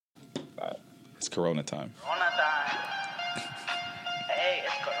It's Corona time. Corona time. Hey,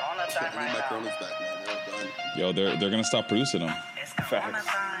 it's Corona time I need my right Coronas back, man. They're all done. Yo, they're gonna stop producing them. now. It's Corona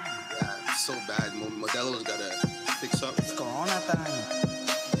time. Yeah, it's so bad. Modelo's got to fix up. It's Corona time.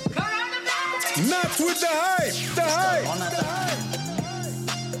 Not with the hype. The hype. Corona time.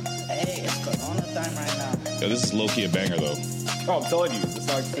 Hey, it's Corona time right now. Yo, this is low key a banger though. Oh, I'm telling you, this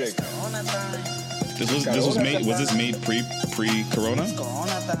song's sick. It's Corona time. This was made pre Corona? It's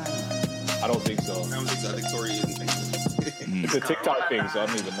Corona time. I don't think so. I don't think so. I think Tori isn't thinking. It's a TikTok thing, so I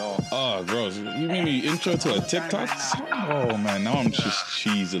don't even know. Oh, gross. You made me intro to a TikTok song? Oh, man. Now I'm just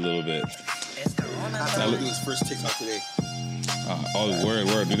cheesed a little bit. It's Corona I time. thought do his first TikTok today.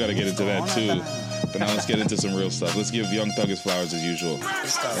 Word. We got to get into that, too. But now let's get into some real stuff. Let's give Young Thug his flowers as usual.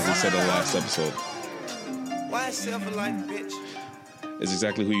 As we said in the last episode. Why self a life, bitch? It's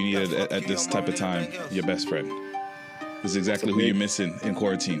exactly who you needed at this type of time. Your best friend. This is exactly who you're missing in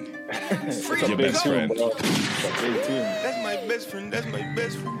quarantine. Your best friend. That's my best friend. That's my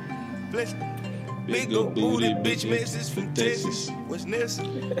best friend. Bless me. Big old booty bitch message from Texas. What's next?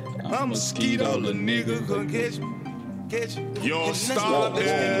 I'm a skeet all the nigga gon' catch me. Catch me. Yo, stop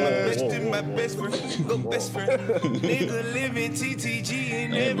Best it. in my best friend. Go best friend. Nigga living TTG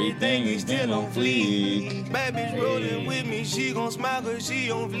and everything is still on fleek. Bad bitch rolling with me. She gon' smile cause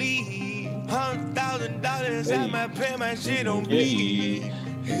she on fleek. $100,000 at my pay, my shit on bleed.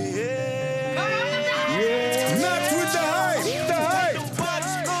 Yeah. Not with the hype. The hype.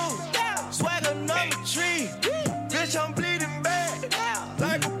 Swagger number 3. Bitch, I'm bleeding bad.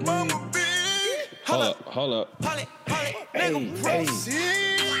 Like a bumblebee. Hold up. Nigga,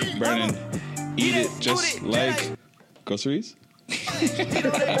 proceed. Brandon, eat it just like groceries? Say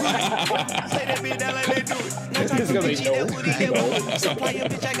that bitch down like they do it. No type It's of gonna be bitch, no. that woody, that wood. Supply your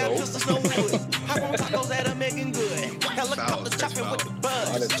bitch, I got pistols, no wood. Hop on tacos that are making good. Helicopter chopping with the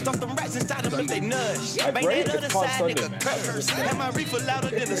buzz. Stuff them rats inside them, but they nudge. Bang right? that other It's Palm side, Sunday, nigga, man. curse. Have my reefer louder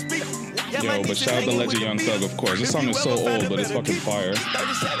than the speaker. Yeah, my Yo, but niece is shout out to hanging Legend with Young the Thug, beat. of course. This If song you is so ever find old, a but it's better fucking keep fire.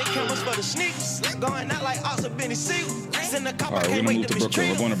 37 cameras for the sneaks. Going out like Oscar Benny Seal. Send a cop, All right, I we're can't gonna wait move to to Brooklyn.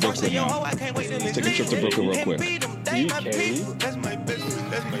 We're going to mistreat 'em. Brooklyn now. Yo, I can't wait to Take a trip to Brooklyn real quick. They my DK. people. That's my best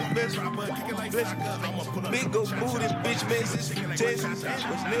friend. That's my best friend. Big old booty bitch message from Texas.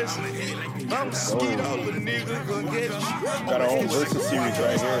 What's next? I'm a skeet all the nigga gon' get you. Got our own versus series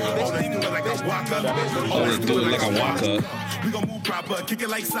right here. Oh, let's do it like a waka. We gon' move proper, kick it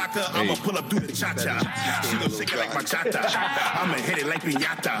like soccer. I'ma pull up, do the cha-cha. She gon' shake it like bachata. I'ma hit it like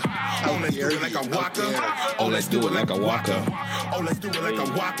piñata. Oh, let's do it like a waka. Oh, let's do it like a waka. Oh, let's do it like a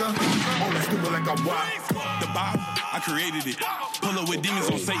waka. Oh, let's do it like a waka. The Bob, I created it. Pull up with demons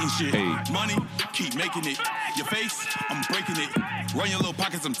on Satan shit. Hey. Money, keep making it. Your face, I'm breaking it. Run your little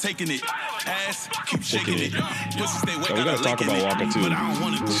pockets, I'm taking it. Ass, keep shaking it. Pussy stay wet, So we gotta talk licking about it. Waka, too. But I don't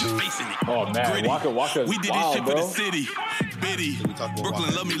want to do the facing it. Oh, man. Gritty. Waka We did this wild, shit for bro. the city. Biddy. we talk about Brooklyn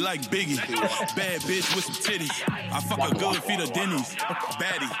Waka? love me like Biggie. Bad bitch with some titties. I fuck her good, feed her Denny's.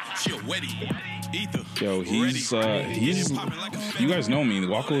 Baddie, she a wetty. Ether. Yo, he's you guys know me.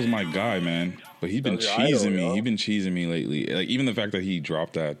 Waka was my guy, man. But he's been That's your idol, cheesing me. yo. He's been cheesing me lately. Like even the fact that he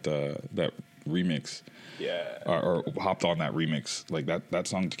dropped that remix. Yeah. Or hopped on that remix. Like that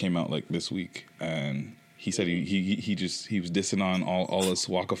song came out like this week, and he said he was dissing on all us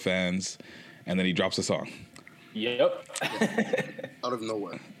Waka fans, and then he drops a song. Yep. Out of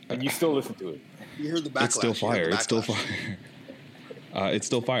nowhere. And you still listen to it. You heard the backlash. It's still fire. It's still fire. It's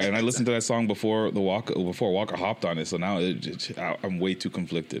still fire. And I listened to that song before Waka hopped on it. So now I'm way too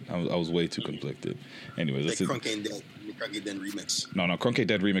conflicted. I was way too conflicted. Anyways, Like that's Crunk Ain't Dead. Crunk Ain't Dead remix. No, Crunk Ain't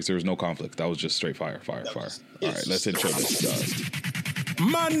Dead remix. There was no conflict. That was just straight fire. All right, let's intro this.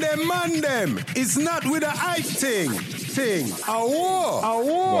 Man them. It's not with a hype thing. A war.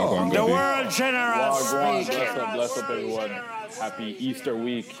 Wagwan, The baby. world general Wagwan. speaking. Bless up, everyone. Happy Easter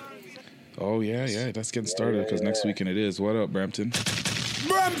week. Oh yeah. That's getting started because next weekend it is. What up, Brampton?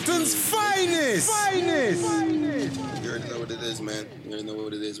 Brampton's finest. You already know what it is, man. You already know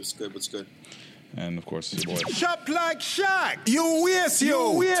what it is. What's good? And of course, your boy. Shop like Shaq. You waste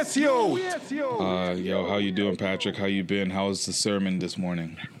yo. Yo, how you doing, Patrick? How you been? How was the sermon this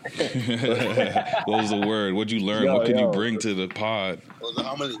morning? What was the word? What'd you learn? What could you bring to the pod? Well, the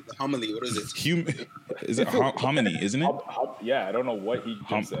homily. What is it? Is it hominy? Isn't it? Yeah, I don't know what he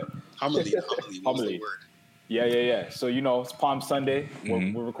just said. Homily. What was Homily. the word? Yeah. So, it's Palm Sunday.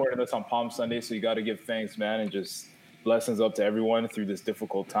 Mm-hmm. We're recording this on Palm Sunday, so you got to give thanks, man, and just blessings up to everyone through this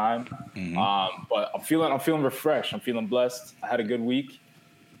difficult time. Mm-hmm. But I'm feeling refreshed. I'm feeling blessed. I had a good week.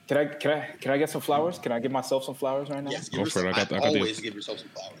 Can I get some flowers? Can I give myself some flowers right now? Yes, Go for it. I got always the. give yourself some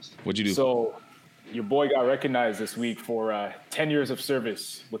flowers. What'd you do? So your boy got recognized this week for 10 years of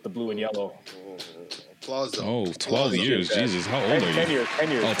service with the blue and yellow. Applause, though. Oh, 12 years. that. Jesus, how old are you? 10 years.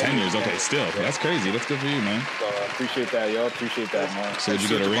 Oh, 10 years. Okay, still. That's crazy. That's good for you, man. So appreciate that, yo. Appreciate that, man. So did you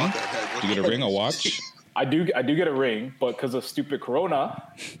get a ring? Did you get a ring, a watch? I do get a ring, but because of stupid Corona,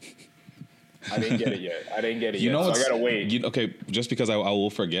 I didn't get it yet. You know, so I gotta wait. Okay, just because I will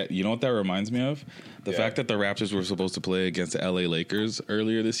forget. You know what that reminds me of? The fact that the Raptors were supposed to play against the LA Lakers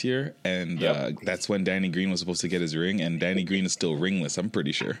earlier this year, and that's when Danny Green was supposed to get his ring, and Danny Green is still ringless. I'm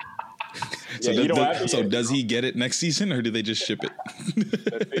pretty sure. So, does he get it next season, or do they just ship it?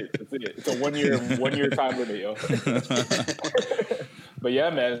 That's it. It's a one year time limit, yo. But yeah,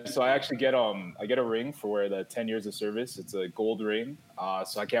 man. So I actually get a ring for the 10 years of service. It's a gold ring.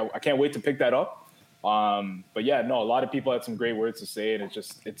 So I can't wait to pick that up. But yeah, no, a lot of people had some great words to say, and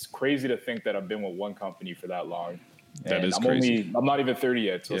it's crazy to think that I've been with one company for that long. That is crazy. I'm not even 30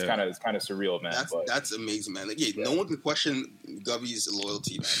 yet, so it's kind of surreal, man. That's amazing, man. Like, no one can question Gubby's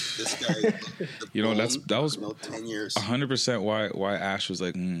loyalty, man. This guy, that was 10 years. 100% why Ash was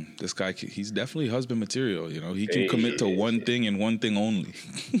like, this guy, he's definitely husband material. You know, he can commit to one thing and one thing only.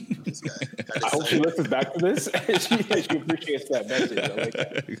 This guy. I hope she listens back to this. she appreciates that message. I like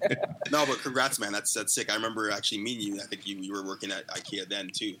that. No, but congrats, man. That's sick. I remember actually meeting you. I think you were working at IKEA then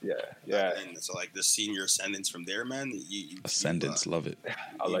too. Yeah. And so like the senior ascendance from there, man. Ascendance, love it.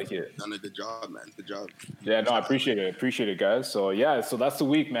 I like it. Done a good job, man. Good job. Yeah, no, I appreciate it, guys. So yeah, so that's the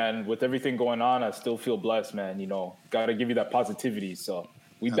week, man. With everything going on, I still feel blessed, man. You know, gotta give you that positivity. So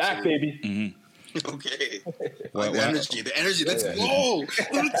we back, baby. Mm-hmm. Okay. The energy. Let's go.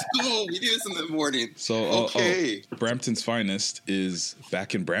 Let's go. We do this in the morning. So, Brampton's finest is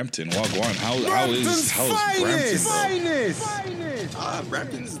back in Brampton. Wagwan. How is Brampton?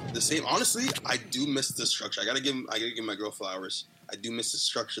 Brampton's the same. Honestly, I do miss the structure. I gotta give my girl flowers. I do miss the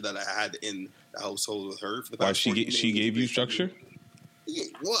structure that I had in the household with her. For the past she gave you structure? Yeah,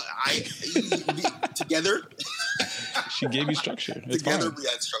 well, together. She gave you structure. It's together fine. we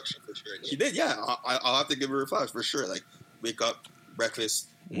had structure for sure. She did, yeah. I'll have to give her flowers for sure. Like wake up, breakfast,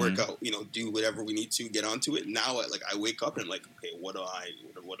 work out, do whatever we need to get onto it. Now, I wake up and I'm like, okay, what do I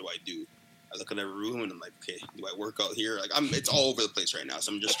do? I look at every room and I'm like, okay, do I work out here? Like it's all over the place right now,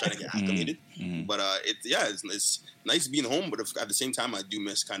 so I'm just trying to get acclimated. Mm-hmm. But it's nice being home, but at the same time, I do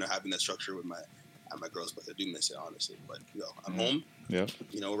miss kind of having that structure with my girls. But I do miss it honestly. But I'm home. Yeah.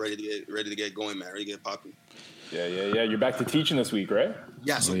 Ready to get going, man. Ready to get popping. Yeah. You're back to teaching this week, right?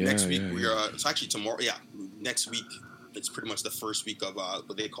 Yeah. So next week it's actually tomorrow. Yeah, next week. It's pretty much the first week of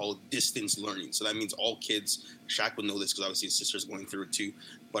what they call distance learning. So that means all kids. Shaq would know this because obviously his sister's going through it too.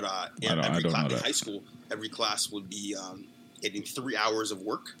 But every class in high school, every class would be getting 3 hours of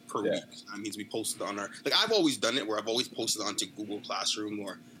work per week. So that means we posted on our. I've always done it where I've always posted onto Google Classroom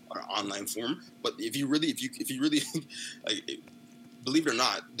or online form. But if you really believe it or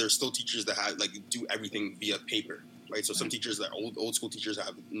not, there's still teachers that have do everything via paper. Right, so some teachers that old school teachers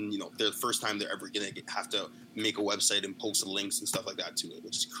have, their first time they're ever gonna have to make a website and post links and stuff like that to it,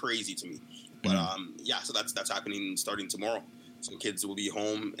 which is crazy to me. But so that's happening starting tomorrow. Some kids will be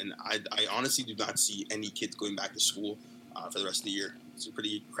home, and I honestly do not see any kids going back to school for the rest of the year. It's a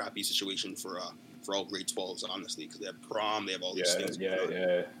pretty crappy situation for all grade 12s, honestly, because they have prom, they have all these things.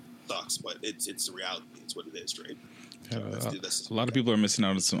 Yeah. Sucks, but it's the reality. It's what it is, right? A lot of people are missing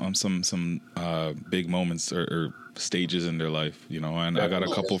out on some big moments or stages in their life, and I got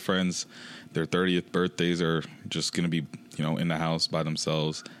a couple friends, their 30th birthdays are just going to be, in the house by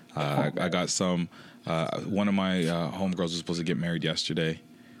themselves. I got some, one of my homegirls was supposed to get married yesterday.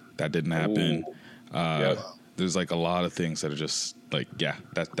 That didn't happen. There's a lot of things that are just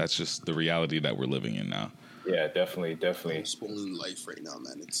that's just the reality that we're living in now. Yeah, definitely. Spoiling life right now,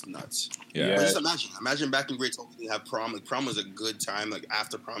 man. It's nuts. Yeah. But just imagine back in grade 12 we didn't have prom. Prom was a good time.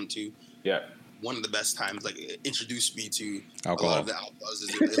 After prom too. Yeah. One of the best times. Introduced me to alcohol. A lot of the alcohols.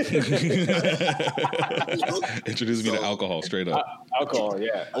 Introduced me to alcohol straight up. Alcohol,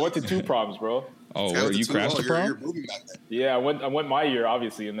 yeah. I went to 2 proms, bro. Oh, where you crashed the prom? You're moving back then. Yeah, I went my year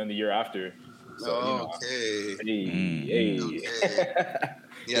obviously, and then the year after. So, okay. Hey. Okay.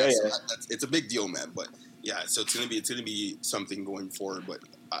 Yeah. So it's a big deal, man. But yeah, so it's gonna be something going forward. But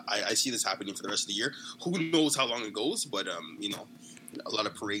I see this happening for the rest of the year. Who knows how long it goes? But a lot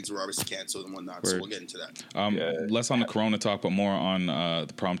of parades were obviously canceled and whatnot. Word. So we'll get into that. Less on the Corona talk, but more on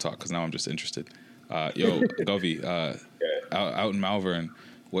the prom talk because now I'm just interested. Govy, out in Malvern.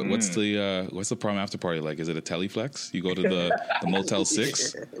 What's the prom after party like? Is it a teleflex? You go to the Motel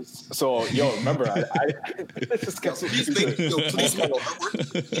 6? So, yo, remember, I just got Please make the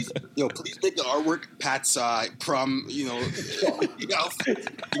artwork. Please make the artwork. Pat's prom, outfit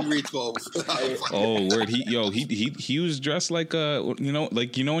in grade 12. Oh, word! He was dressed like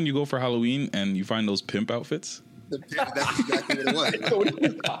when you go for Halloween and you find those pimp outfits. That's exactly what it was.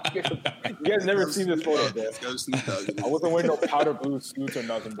 You guys never seen this photo, man. I wasn't wearing no powder blue suits or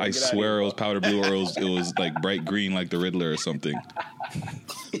nothing. I swear it was powder blue, or it was like bright green, like the Riddler or something.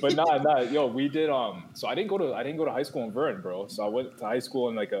 But nah, yo, we did. So I didn't go to high school in Vernon, bro. So I went to high school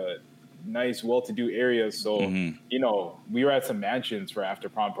in like a nice, well-to-do area. So we were at some mansions for after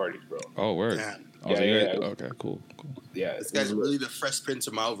prom parties, bro. Oh, word. Man. Oh, yeah. Okay, cool. Yeah, this guy's really the Fresh Prince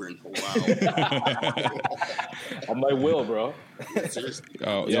of Malvern. Oh, wow. I'm like Will, bro. Seriously.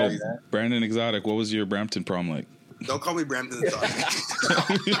 Oh, Yeah, yo, man. Brandon Exotic, what was your Brampton prom like? Don't call me Brampton Exotic.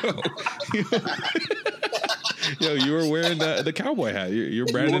 Yo, you were wearing the cowboy hat. You're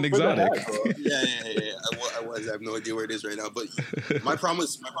Brandon Exotic. Yeah. I was. I have no idea where it is right now. But my prom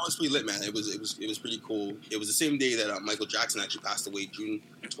was pretty lit, man. It was pretty cool. It was the same day that Michael Jackson actually passed away, June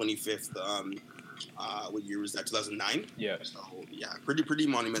 25th. What year was that? 2009. Yeah. So yeah, pretty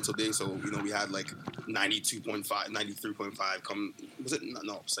monumental day. So we had like 92.5, 93.5. Was it?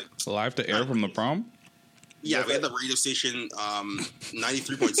 No, it's like Live to air from the prom. Yeah, we had the radio station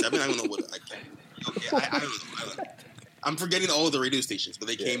 93.7. I don't know what I can't. Okay, I don't know. I'm forgetting all of the radio stations, but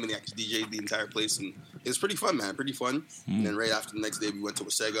they came and they actually DJ'd the entire place, and it was pretty fun, man. Pretty fun. And then right after the next day, we went to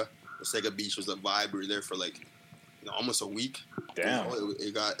Wasaga. Wasaga Beach was a vibe. We were there for like almost a week. Damn.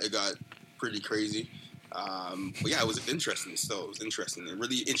 It got pretty crazy. But yeah, it was interesting. So it was interesting. It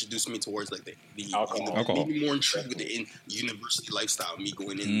really introduced me towards like the alcohol. Maybe more intrigued with the university lifestyle. Me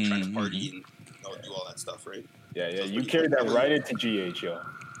going in and trying to party and do all that stuff, right? Yeah. You carried that right into GH, yo.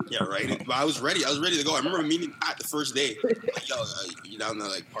 Yeah, right. But I was ready. I was ready to go. I remember meeting Pat the first day. Like, yo, you down there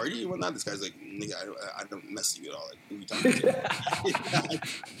like party and whatnot? This guy's like, nigga, I don't mess with you at all. Like, who you talking to?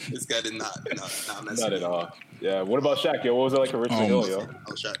 This guy did not mess with Not at all. Yeah. What about Shaq, yo? What was it like at Richmond Hill, yo?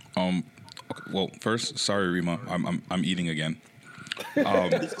 Oh, Shaq. Okay, well, first, sorry, Rima, I'm eating again.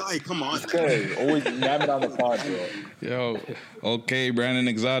 This guy, come on. Okay, always nabbing on the pod, bro. Yo, okay, Brandon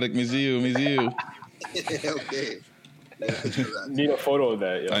Exotic, me see you. Okay. Yeah, Need a photo of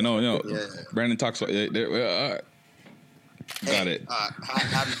that, yo. I know. Yeah. Brandon talks. Got it.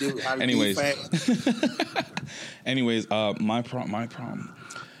 How to do? Anyways. fam? Anyways, my prom.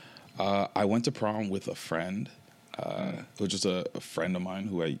 I went to prom with a friend, which is a friend of mine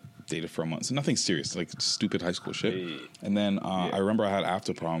who I dated for a month. So nothing serious, like stupid high school shit. Hey. And then I remember I had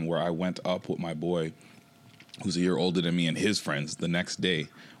after prom where I went up with my boy, who's a year older than me, and his friends the next day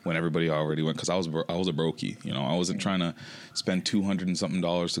when everybody already went, because I was a brokey. I wasn't trying to spend $200 and something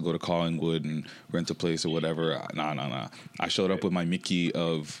to go to Collingwood and rent a place or whatever. Nah. I showed up with my Mickey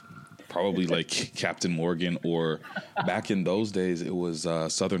of probably like Captain Morgan, or back in those days it was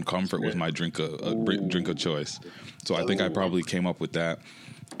Southern Comfort was my drink of choice. So I think I probably came up with that.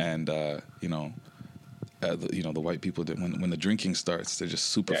 And the white people that when the drinking starts, they're just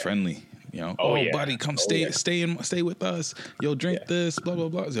super friendly. Buddy, come stay with us. Yo, drink this, blah blah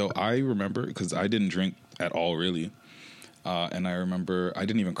blah. So I remember, because I didn't drink at all really, and I remember I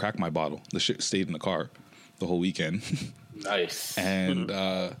didn't even crack my bottle. The shit stayed in the car the whole weekend. Nice. And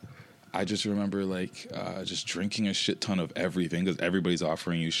I just remember just drinking a shit ton of everything, because everybody's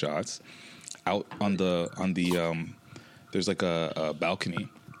offering you shots. Out on the there's like a balcony.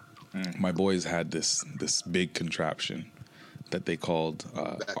 My boys had this big contraption that they called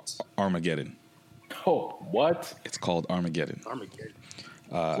Armageddon. Oh, what? It's called Armageddon.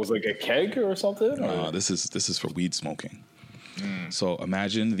 Was it like a keg or something? This is for weed smoking. So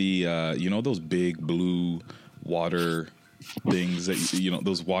imagine the those big blue water things that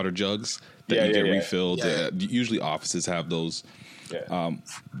those water jugs that you get refilled. Usually offices have those. Yeah.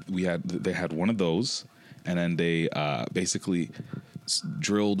 They had one of those, and then they basically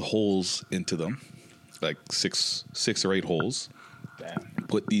drilled holes into them, like six or eight holes. Damn.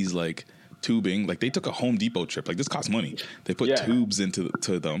 Put these like tubing, like they took a Home Depot trip. Like this costs money. They put tubes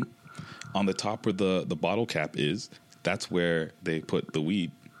into them. On the top where the bottle cap is, that's where they put the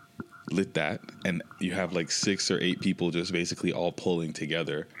weed. Lit that, and you have like 6 or 8 people just basically all pulling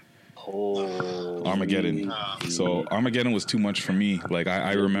together. Oh, Armageddon. So Armageddon was too much for me. Like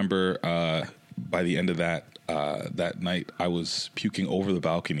I remember by the end of that night, I was puking over the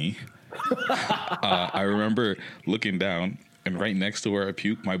balcony. I remember looking down, And right next to where I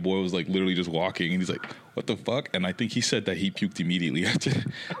puked, my boy was like literally just walking, and he's like, "What the fuck?" And I think he said that he puked immediately after.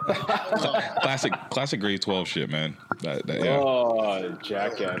 classic grade 12 shit, man. Yeah. Oh,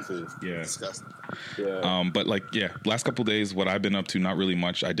 jackasses. Yeah. Disgusting. Yeah. But like, yeah, last couple of days, what I've been up to, not really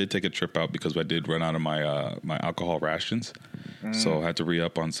much. I did take a trip out because I did run out of my my alcohol rations, so I had to re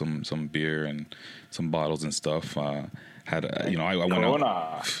up on some beer and some bottles and stuff. I went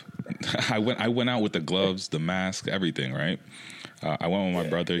out. I went out with the gloves, the mask, everything. Right. I went with my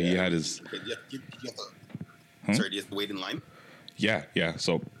brother. He had his. Sorry, do you have to wait in line? Yeah.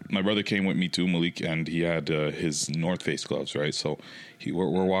 So my brother came with me too, Malik, and he had his North Face gloves, right? So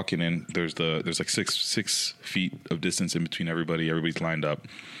we're walking in. There's like 6 feet of distance in between everybody. Everybody's lined up.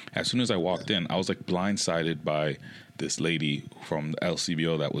 As soon as I walked in, I was like blindsided by this lady from the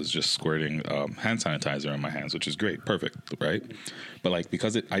LCBO that was just squirting hand sanitizer in my hands, which is great, perfect, right? But like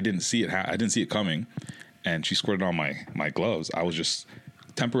because I didn't see it coming, and she squirted on my gloves. I was just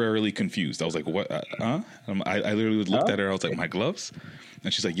temporarily confused. I was like, "What? I literally looked at her. I was like, "My gloves?"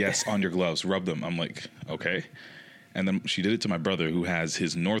 And she's like, "Yes, on your gloves. Rub them." I'm like, "Okay." And then she did it to my brother, who has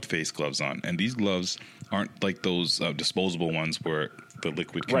his North Face gloves on, and these gloves aren't like those disposable ones where the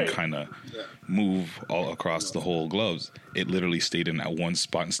liquid can kind of move all across the whole gloves. It literally stayed in that one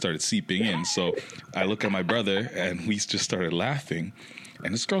spot and started seeping in. So I look at my brother, and we just started laughing.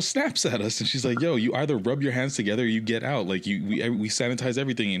 And this girl snaps at us, and she's like, "Yo, you either rub your hands together or you get out. Like we sanitize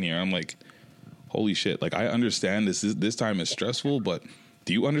everything in here." I'm like, "Holy shit!" Like I understand this time is stressful, but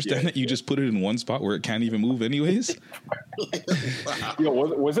do you understand that you just put it in one spot where it can't even move anyways? Yo,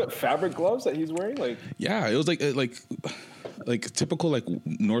 was it fabric gloves that he's wearing? Like, yeah, it was like typical like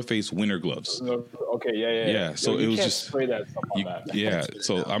North Face winter gloves. Okay, yeah. So it was just spray that stuff on that. Yeah.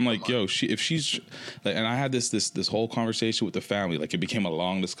 So I'm like, yo, if she's like, and I had this whole conversation with the family. Like it became a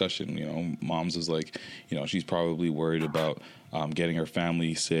long discussion. You know, mom's was like, you know, she's probably worried about getting her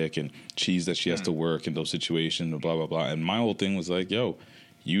family sick and cheese that she has to work in those situations, blah blah blah. And my whole thing was like, yo,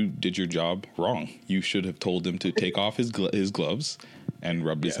 you did your job wrong. You should have told him to take off his gloves and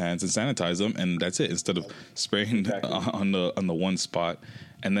rub his hands and sanitize them, and that's it. Instead of spraying on the one spot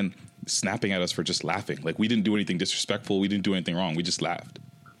and then snapping at us for just laughing. Like we didn't do anything disrespectful. We didn't do anything wrong. We just laughed.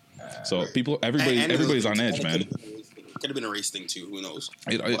 So everybody's on edge, man. Could have been a race thing too. Who knows?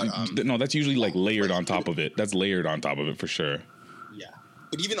 No, that's usually like layered on top of it. That's layered on top of it for sure. Yeah,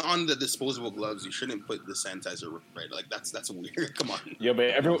 but even on the disposable gloves, you shouldn't put the sanitizer right. Like that's weird. Come on. Yeah,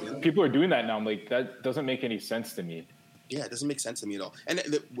 but people are doing that now. I'm like, that doesn't make any sense to me. Yeah, it doesn't make sense to me at all. And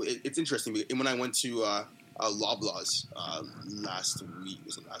it's interesting when I went to Loblaws last week.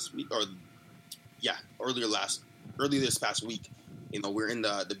 Was it last week or earlier this past week? You know, we're in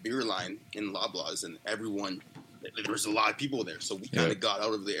the beer line in Loblaws, and there was a lot of people there, so we kind of got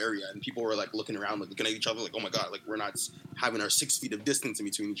out of the area, and people were like looking around, like looking at each other, like, "Oh my god!" Like we're not having our 6 feet of distance in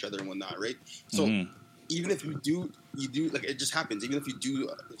between each other and whatnot, right? So even if you do like it just happens. Even if you do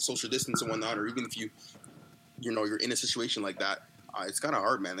social distance and whatnot, or even if you're in a situation like that, it's kind of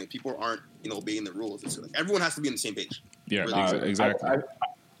hard, man. Like people aren't obeying the rules. It's like everyone has to be on the same page. Yeah, exactly.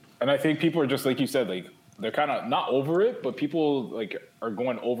 And I think people are just like you said, like they're kind of not over it, but people like are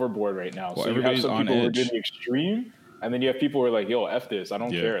going overboard right now. Well, so you have some people who are edge. doing the extreme, and then you have people who are like, "Yo, F this, I don't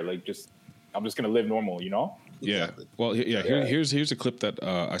care. Like, I'm just gonna live normal," you know? Exactly. Yeah. Well, here's a clip that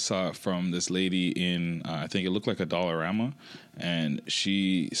I saw from this lady in I think it looked like a Dollarama, and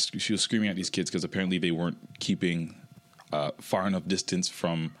she was screaming at these kids because apparently they weren't keeping far enough distance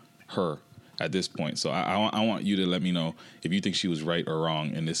from her at this point. So I want you to let me know if you think she was right or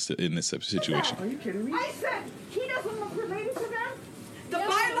wrong in this situation. Are you kidding me? I said he doesn't look related to them. The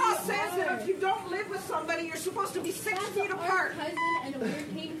bylaw says that if you don't live with somebody, you're supposed to be 6 feet apart. Cousin and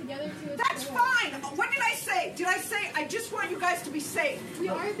we came together to That's fine. What did I say? Did I say I just want you guys to be safe? We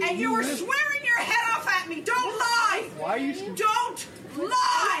are And you were swearing your head off at me. Don't lie. Why are you? Don't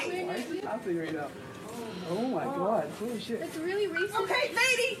lie. Why is this happening right now? Oh my God! Holy shit! That's really racist. Okay,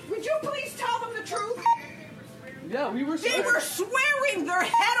 lady, would you please tell them the truth? Yeah, we were. They were swearing their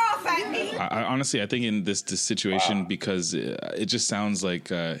head off at me. I honestly, I think in this situation, because it just sounds like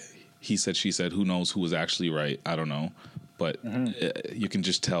he said, she said. Who knows who was actually right? I don't know. But you can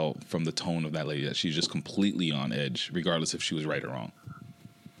just tell from the tone of that lady that she's just completely on edge, regardless if she was right or wrong.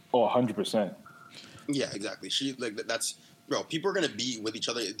 Oh, 100%. Yeah, exactly. That's bro. People are gonna be with each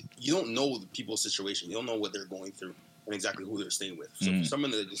other. You don't know the people's situation. You don't know what they're going through and exactly who they're staying with. So for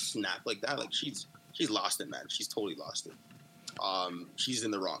someone to just snap like that, like she's lost it, man. She's totally lost it. She's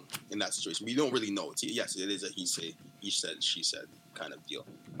in the wrong in that situation. We don't really know. Yes, it is a he said, she said kind of deal.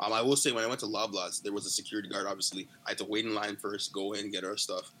 I will say when I went to Loblaws, there was a security guard. Obviously, I had to wait in line first, go in, get our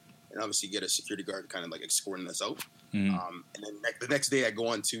stuff, and obviously get a security guard kind of like escorting us out. And then the next day, I go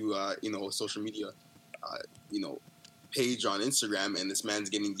on to social media, page on Instagram, and this man's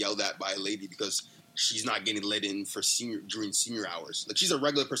getting yelled at by a lady because she's not getting let in for during senior hours. Like, she's a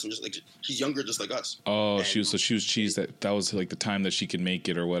regular person, just like she's younger, just like us. Oh, and she was cheese that was like the time that she could make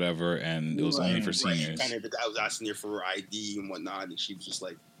it or whatever, and it was only for seniors. I was asking her for her ID and whatnot, and she was just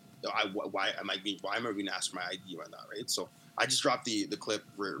like, why am I being asked for my ID right now, right? So I just dropped the clip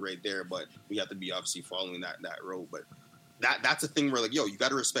right there, but we have to be obviously following that road. But that's a thing where, like, yo, you got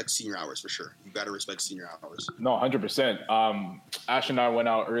to respect senior hours for sure. You got to respect senior hours. No, 100%. Ash and I went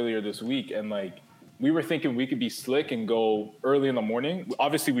out earlier this week, and like we were thinking we could be slick and go early in the morning.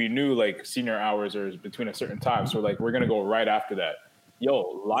 Obviously, we knew like senior hours are between a certain time, so like we're gonna go right after that.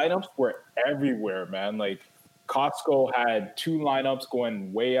 Yo, lineups were everywhere, man. Like Costco had 2 lineups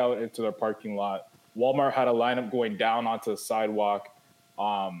going way out into their parking lot. Walmart had a lineup going down onto the sidewalk.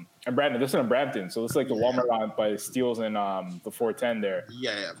 And Brandon, this is in Brampton, so it's like the Walmart line by Steeles and the 410 there.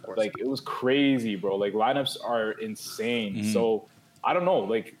 Yeah, of course. Like, it was crazy, bro. Like, lineups are insane. So I don't know,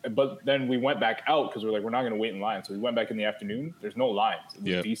 like, but then we went back out because we're like, we're not going to wait in line. So we went back in the afternoon. There's no lines.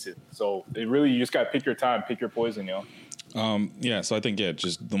 It was decent. So it really, you just got to pick your time, pick your poison, you know? So I think,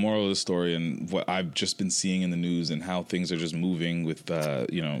 just the moral of the story and what I've just been seeing in the news and how things are just moving with,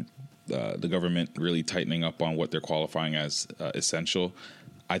 the government really tightening up on what they're qualifying as essential.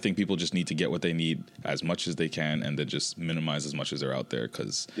 I think people just need to get what they need as much as they can and then just minimize as much as they're out there.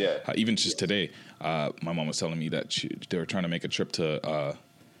 Because even just today, my mom was telling me that they were trying to make a trip to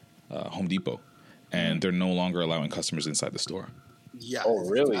Home Depot, and they're no longer allowing customers inside the store. Yeah. Oh,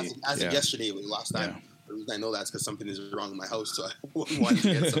 really? As of yesterday, it was last time. Yeah. The reason I know that's because something is wrong in my house, so I wanted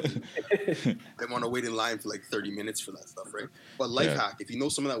to get something. I want to wait in line for like 30 minutes for that stuff, right? But life hack, if you know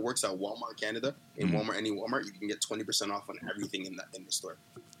someone that works at Walmart Canada, in Walmart, any Walmart, you can get 20% off on everything in the store.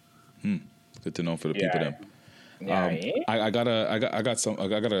 Good to know for the people then. I got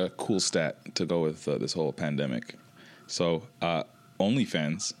a cool stat to go with this whole pandemic. So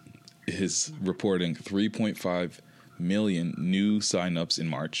OnlyFans is reporting 3.5 million new signups in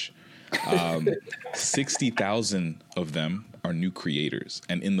March. 60,000 of them are new creators,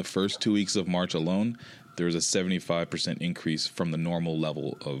 and in the first 2 weeks of March alone, there was a 75% increase from the normal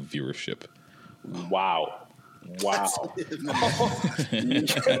level of viewership. Wow.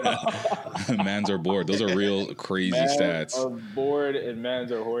 Mans are bored. Those are real crazy stats. Are bored and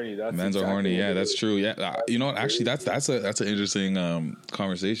mans are horny. Mans are horny. Yeah, that's true. Yeah, you know what? Actually, that's an interesting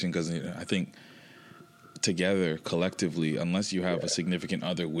conversation, because I think together collectively, unless you have a significant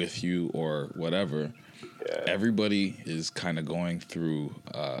other with you or whatever, everybody is kind of going through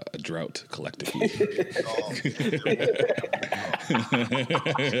a drought collectively.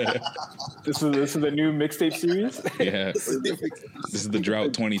 This is the new mixtape series. Yeah, this is the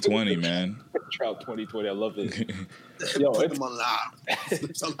Drought 2020, man. Drought 2020, I love it. Yo, Put them on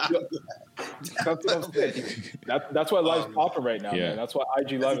that's why Live's popping right now, man. That's why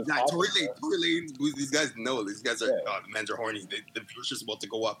IG Live is popping. Tory Lanez, these guys know. These guys are the men are horny. The viewership's about to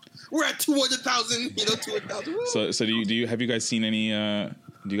go up. We're at 200,000. 200,000. So do you have you guys seen any?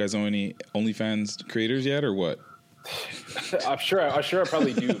 Do you guys know any OnlyFans creators yet, or what? I'm sure I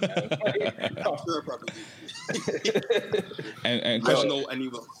probably do, man. I'm sure I probably do. and I don't know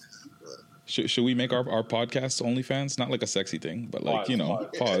anyone. Should we make our podcast OnlyFans? Not like a sexy thing, but like,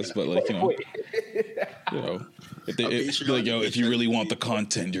 pause, but like, if they be like, yo, if you really want the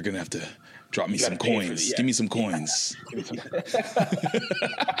content, you're gonna have to drop me some coins. Give me some coins.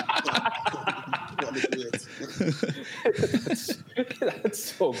 That's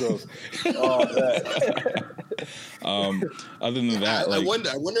so gross. Other than that, I wonder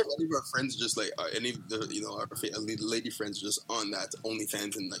if any of our friends just like any of the our lady friends are just on that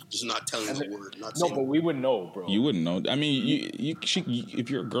OnlyFans and like just not telling a word. But we wouldn't know, bro. You wouldn't know. I mean, if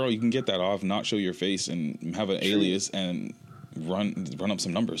you're a girl, you can get that off, not show your face, and have an alias and run up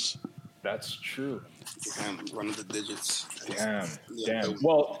some numbers. That's true. Run the digits. Damn.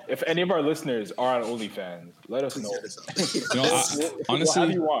 Well, if any of our listeners are on OnlyFans, let us know.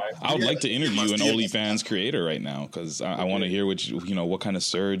 Honestly, I would like to interview an OnlyFans creator right now, because I want to hear what kind of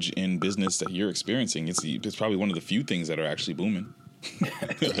surge in business that you're experiencing. It's probably one of the few things that are actually booming.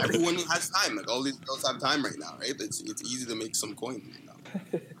 Everyone has time. Like, all these girls have time right now, right? It's easy to make some coin right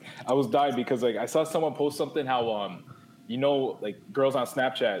now. I was dying because I saw someone post something how like girls on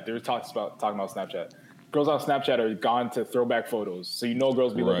Snapchat, they were talking about Snapchat. Girls on Snapchat are gone to throwback photos, so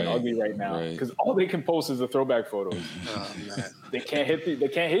girls be looking ugly right now because all they can post is the throwback photos. Oh, man. They can't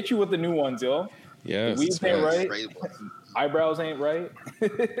hit you with the new ones, yo. Yeah, weeds ain't right. Eyebrows ain't right.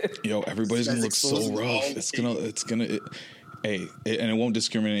 Yo, everybody's gonna look so rough. Hey, and it won't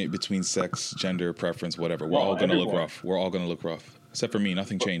discriminate between sex, gender, preference, whatever. We're all gonna look rough. We're all gonna look rough. Except for me,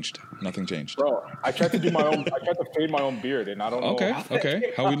 nothing changed. Nothing changed. Bro, I tried to do my own. I tried to fade my own beard, and I don't know.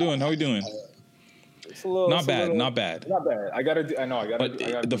 Okay. How we doing? It's a little, not bad. I gotta.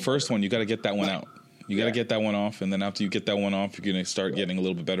 But the first one, you gotta get that one out. You gotta get that one off, and then after you get that one off, you're gonna start getting a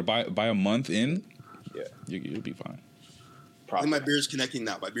little bit better. By a month in, you'll be fine. I think my beard's connecting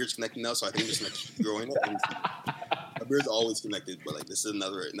now. So I think I'm just like growing it. My beard's always connected, but like this is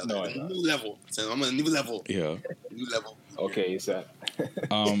another new level. So I'm on a new level. Yeah. New level. Okay, you said.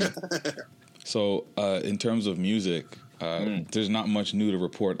 So in terms of music, there's not much new to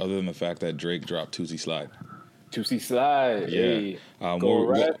report other than the fact that Drake dropped Toosie Slide. Toosie Slide. Yeah. Hey. Go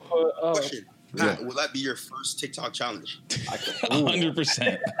right foot up. Question. Matt, will that be your first TikTok challenge?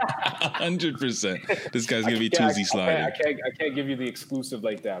 100%. 100%. This guy's gonna be Toosie Sliding. I can't give you the exclusive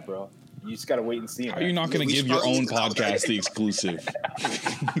like that, bro. You just gotta wait and see. How are you not gonna give your own podcast the exclusive?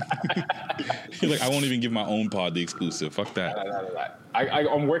 You're like, I won't even give my own pod the exclusive. Fuck that.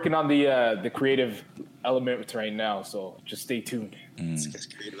 I'm working on the creative element right now, so just stay tuned. That's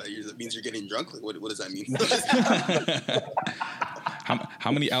creative. That means you're getting drunk. Like, what does that mean?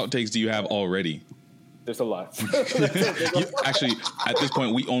 How many outtakes do you have already? There's a lot. Actually, at this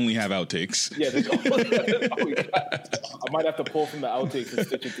point, we only have outtakes. Yeah, I might have to pull from the outtakes and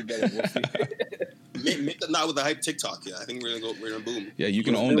stitch it together. We'll see. Make the Not With The Hype TikTok. Yeah, I think we're gonna boom. Yeah, you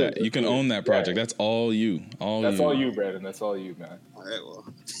can own that. You can own that project. That's all you. That's all you, Brandon. That's all you, man. All right, well.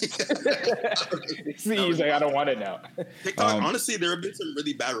 See, he's like, I don't want it now. TikTok, honestly, there have been some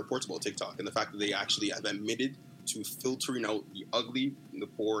really bad reports about TikTok and the fact that they actually have admitted to filtering out the ugly, the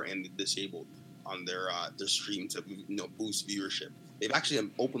poor, and the disabled on their stream to boost viewership. They've actually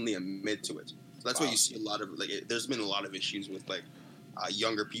openly admitted to it. So that's why you see a lot of there's been a lot of issues with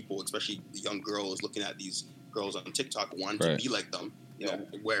younger people, especially young girls, looking at these girls on TikTok wanting to be like them.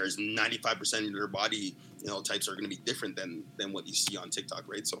 Whereas 95% of their body types are going to be different than what you see on TikTok,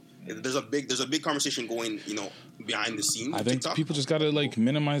 right? So there's a big conversation going behind the scenes. I think people just got to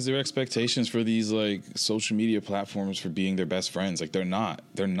minimize their expectations for these social media platforms for being their best friends. Like they're not.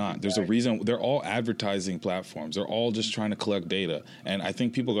 There's a reason. They're all advertising platforms. They're all just trying to collect data. And I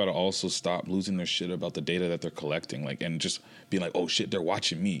think people got to also stop losing their shit about the data that they're collecting. And just being like, oh shit, they're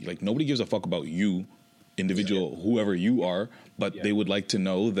watching me. Like nobody gives a fuck about you, individual, whoever you are, but they would like to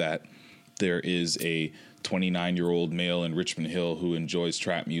know that there is a 29-year-old male in Richmond Hill who enjoys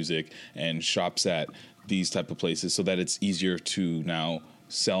trap music and shops at these type of places, so that it's easier to now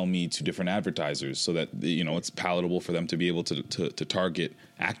sell me to different advertisers, so that it's palatable for them to be able to target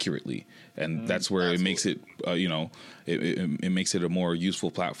accurately, and that's where it makes it it makes it a more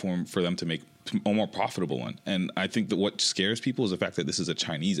useful platform for them to make a more profitable one. And I think that what scares people is the fact that this is a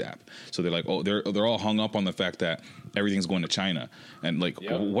Chinese app. So they're like, oh, they're all hung up on the fact that everything's going to China. And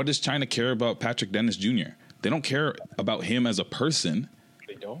what does China care about Patrick Dennis Jr.? They don't care about him as a person.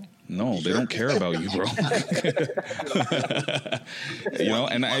 They don't? No, they don't care about you, bro.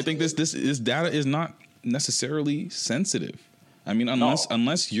 And I think this data is not necessarily sensitive. I mean,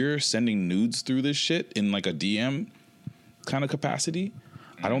 unless you're sending nudes through this shit in a DM kind of capacity,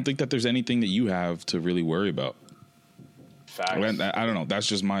 I don't think that there's anything that you have to really worry about. Facts. I don't know. That's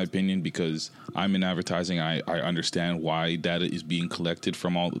just my opinion because I'm in advertising. I understand why data is being collected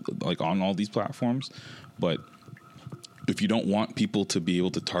from on all these platforms. But if you don't want people to be able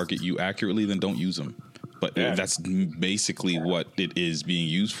to target you accurately, then don't use them. But that's basically what it is being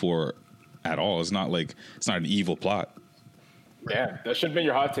used for at all. It's not an evil plot. Yeah, that should have been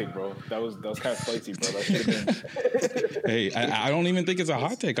your hot take, bro. That was kind of spicy, bro. That should have been. Hey, I don't even think it's a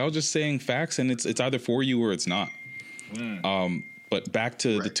hot take. I was just saying facts, and it's either for you or it's not. But back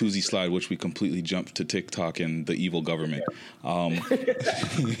to the Toosie Slide, which we completely jumped to TikTok and the evil government. What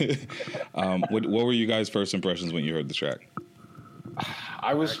were you guys' first impressions when you heard the track?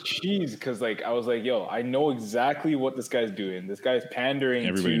 I was cheesed because I was like, yo, I know exactly what this guy's doing. This guy's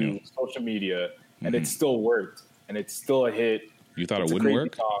pandering to social media, and it still worked. And it's still a hit. You thought it wouldn't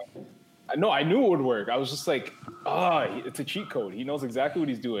work? No, I knew it would work. I was just like, it's a cheat code. He knows exactly what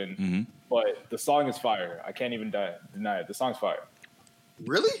he's doing. But the song is fire. I can't even deny it. The song's fire.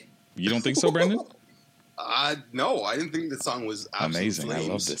 Really? You don't think so, Brendan? No, I didn't think the song was amazing.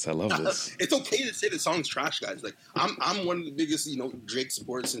 Flames. I love this. It's okay to say the song's trash, guys. I'm one of the biggest Drake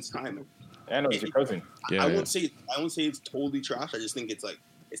supporters since time. I know it's your cousin. I won't say it's totally trash. I just think it's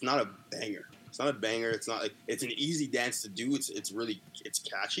not a banger. It's not a banger. It's not it's an easy dance to do. It's really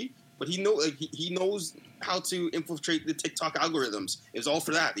catchy. But he knows how to infiltrate the TikTok algorithms. It was all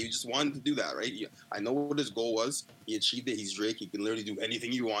for that. He just wanted to do that, right? I know what his goal was. He achieved it. He's Drake. He can literally do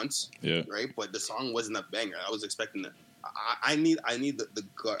anything he wants. Yeah. Right. But the song wasn't a banger. I was expecting I need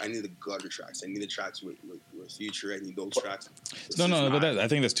the gutter tracks. I need the tracks with Future. I need those tracks. But I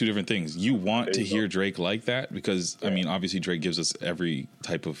think that's two different things. You want to hear Drake like that because I mean, obviously Drake gives us every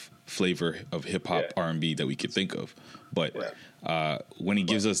type of flavor of hip hop R&B that we could think of. But when he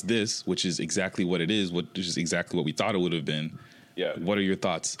gives us this, which is exactly what it is, which is exactly what we thought it would have been. Yeah. What are your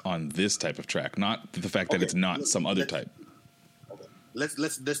thoughts on this type of track? Not the fact that it's not some other type. Okay.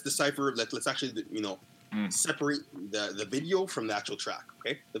 Let's decipher. Let's actually separate the video from the actual track.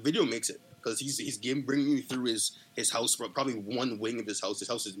 Okay, the video makes it because he's bringing you through his house, probably one wing of his house. His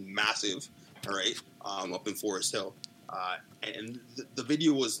house is massive, all right, up in Forest Hill. And the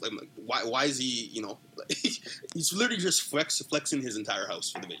video was like, why is he? He's literally just flexing his entire house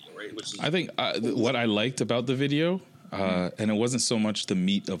for the video, right? Which is, I think what I liked about the video, and it wasn't so much the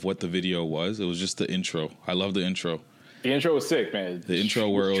meat of what the video was. It was just the intro. I love the intro. The intro was sick, man. The intro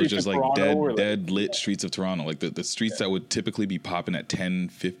where it was just like dead lit streets of Toronto, like the streets that would typically be popping at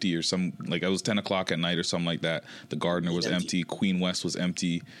 10:50 or some, like it was 10 o'clock at night or something like that. The Gardner was empty. Queen West was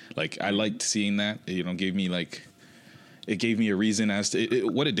empty. Like I liked seeing that. It gave me a reason as to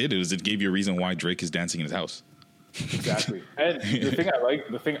what it did is it gave you a reason why Drake is dancing in his house. Exactly. And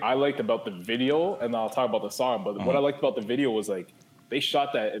the thing I liked about the video, and I'll talk about the song, but what I liked about the video was like they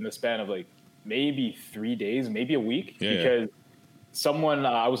shot that in the span of like maybe 3 days, maybe a week, because someone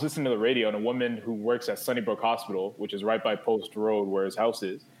I was listening to the radio, and a woman who works at Sunnybrook Hospital, which is right by Post Road where his house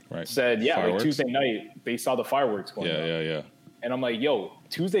is, said, like Tuesday night they saw the fireworks going on. And I'm like, yo,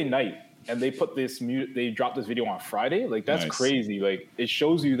 Tuesday night, and they put they dropped this video on Friday. Like that's crazy. Like it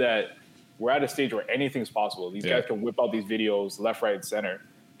shows you that we're at a stage where anything's possible. These guys can whip out these videos left, right, and center.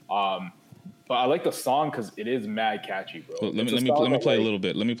 But I like the song because it is mad catchy, bro. Well, let me play a little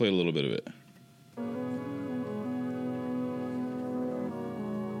bit. Let me play a little bit of it.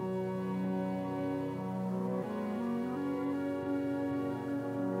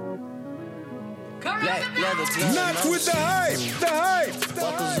 Black leather glove, not with the hype.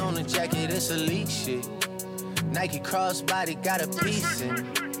 Buckles on the jacket, it's elite shit. Nike crossbody got a piece in.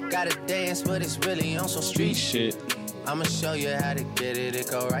 Gotta dance, but it's really on some street shit. I'ma show you how to get it.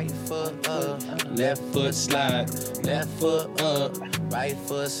 It go right foot up, left foot slide, left foot up, right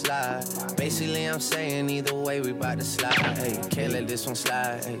foot slide. Basically, I'm saying either way, we bout to slide. Hey, can't let this one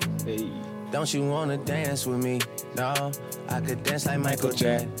slide. Hey, don't you wanna dance with me? No, I could dance like Michael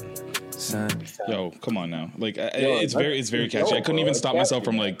Jackson. Yo, come on now! Like it's very catchy. I couldn't even stop myself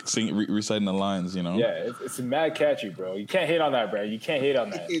from like reciting the lines. Yeah, it's mad catchy, bro. You can't hate on that, bro. You can't hate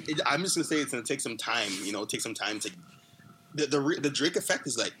on that. I'm just gonna say it's gonna take some time. Take some time to. The Drake effect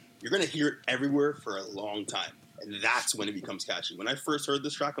is like you're gonna hear it everywhere for a long time, and that's when it becomes catchy. When I first heard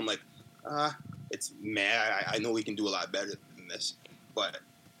this track, I'm like, it's mad. I know we can do a lot better than this, but.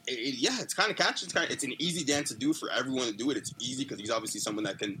 It's kind of catchy. It's an easy dance to do for everyone to do it. It's easy because he's obviously someone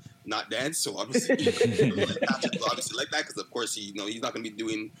that can not dance. So obviously, obviously like that because of course he's not going to be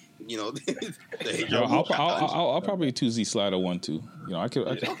doing I'll probably 2Z slide a 1-2. I could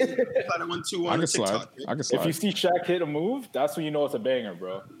slide a 1-2 on TikTok. I could slide. If you see Shaq hit a move, that's when you know it's a banger,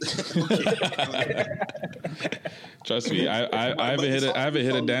 bro. Trust me, I haven't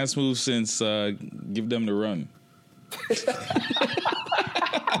hit a dance move since Give Them the Run.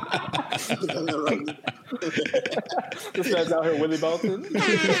 This man's out here Willie Belton. That's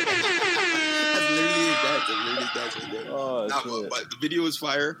literally that. Oh, but the video is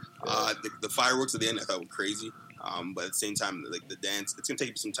fire. The fireworks at the end I thought were crazy. But at the same time, like the dance, it's gonna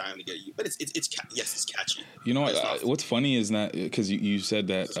take some time to get you. But it's catchy. You know what? What's funny is that because you said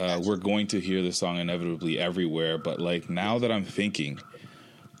that we're going to hear the song inevitably everywhere. But like now that I'm thinking,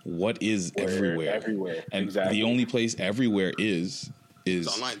 what is everywhere? Everywhere, and exactly. The only place everywhere is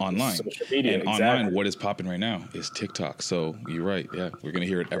online. Social media, and exactly. Online, what is popping right now is TikTok. So you're right. Yeah, we're gonna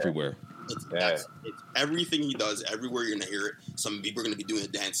hear it everywhere. It's everything he does. Everywhere you're gonna hear it. Some people are gonna be doing the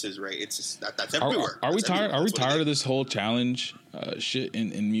dances, right? It's just that's everywhere. Are we tired? Are we tired of this whole challenge shit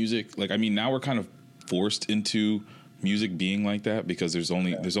in music? Like, I mean, now we're kind of forced into music being like that because there's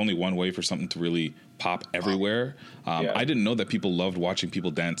only one way for something to really pop everywhere. I didn't know that people loved watching people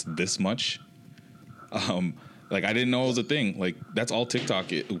dance this much. Like, I didn't know it was a thing. Like, that's all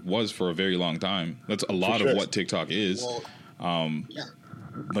TikTok it was for a very long time. That's a lot of what TikTok is. Well,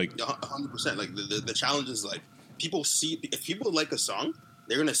 like 100%. Like the challenge is like people see if people like a song,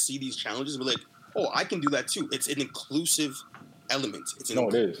 they're gonna see these challenges and be like, oh, I can do that too. It's an inclusive element. It's an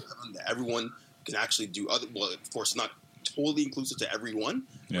inclusive element that everyone can actually do. Well, of course, not totally inclusive to everyone,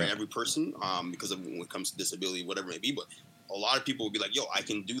 right? Every person, because of when it comes to disability, whatever it may be, but. A lot of people will be like, yo, I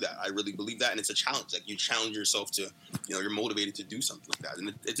can do that. I really believe that. And it's a challenge. Like, you challenge yourself to, you're motivated to do something like that.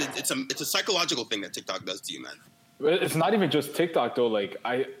 And it's a psychological thing that TikTok does to you, man. It's not even just TikTok though. Like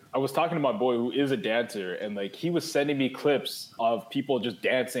I was talking to my boy who is a dancer, and like he was sending me clips of people just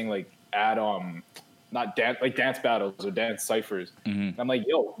dancing like at not dance like dance battles or dance ciphers. I'm like,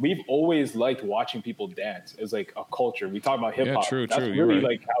 yo, we've always liked watching people dance as like a culture. We talk about hip hop. True, That's true. You're really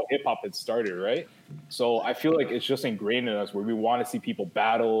right. like how hip hop had started, right? So I feel like it's just ingrained in us where we want to see people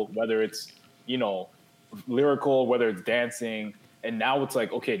battle, whether it's, you know, lyrical, whether it's dancing. And now it's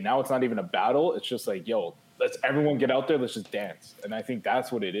like, okay, now it's not even a battle. It's just like, yo, let's everyone get out there. Let's just dance. And I think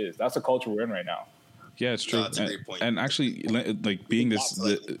that's what it is. That's the culture we're in right now. Yeah, it's true. No, that's a great point. And actually, like being this,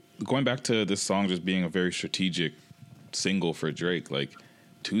 going back to this song just being a very strategic single for Drake, like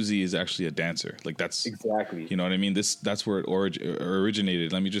Tuzi is actually a dancer. Like that's exactly, you know what I mean? That's where it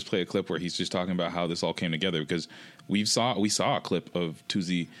originated. Let me just play a clip where he's just talking about how this all came together, because we saw a clip of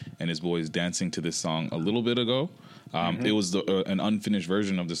Tuzi and his boys dancing to this song a little bit ago. It was an unfinished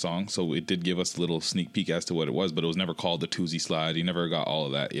version of the song, so it did give us a little sneak peek as to what it was, but it was never called the Tuzi slide. You never got all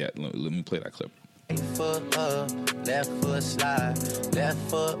of that yet. Let me play that clip. Foot up, left foot slide, left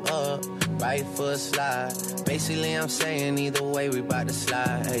foot up, right foot slide. Basically, I'm saying either way, we about to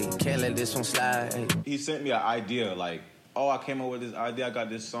slide. Hey, can't let this one slide. Hey. He sent me an idea, like, oh, I came up with this idea, I got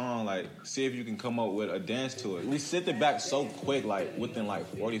this song, like, see if you can come up with a dance to it. We sent it back so quick, like, within, like,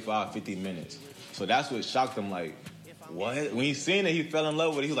 45, 50 minutes. So that's what shocked him, like, what? When he seen it, he fell in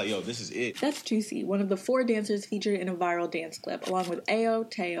love with it. He was like, yo, this is it. That's Tusi, one of the 4 dancers featured in a viral dance clip, along with Ayo,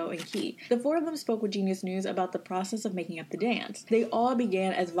 Teo, and Key. The 4 of them spoke with Genius News about the process of making up the dance. They all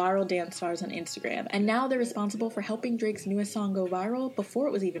began as viral dance stars on Instagram, and now they're responsible for helping Drake's newest song go viral before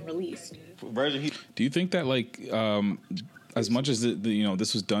it was even released. Do you think that, like, as much as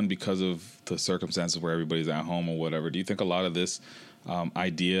this was done because of the circumstances where everybody's at home or whatever, do you think a lot of this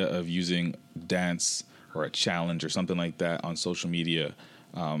idea of using dance or a challenge or something like that on social media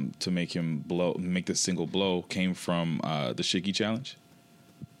to make this single blow came from the Shiggy challenge?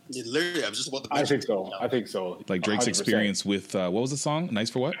 Yeah, literally, I was just about to I think so. Like Drake's 100%. experience with what was the song? Nice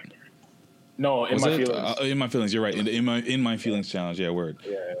for What? No, In Was My it? Feelings. In My Feelings. You're right. In My Feelings challenge. Yeah, word.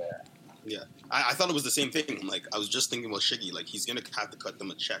 Yeah. I thought it was the same thing. Like, I was just thinking about Shiggy. Like, he's gonna have to cut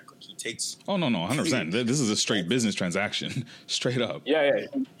them a check. Like, he takes. Oh no, 100%. This is a straight business transaction, straight up. Yeah.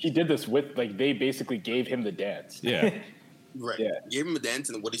 He did this with, like, they basically gave him the dance. Yeah. Right. Yeah. Gave him a dance,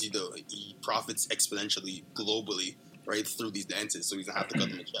 and what does he do? He profits exponentially globally, right, through these dances. So he's gonna have to cut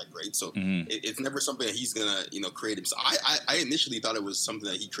them a check, right? So it's never something that he's gonna, create himself. I initially thought it was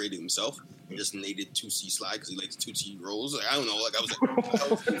something that he created himself and just named 2C slide because he likes 2C rolls. Like, I don't know. Like, I was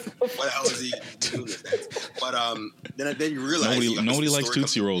like, what the hell is he doing this dance? But then you realize nobody likes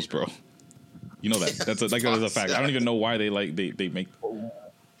Tootsie Rolls, bro. You know that. That's a fact. I don't even know why they make.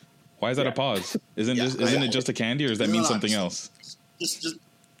 Why is that a pause? Isn't it just a candy, or does that mean something else?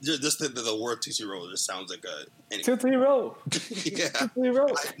 Just the word Tootsie Roll just sounds like a Tootsie Roll. Yeah, Tootsie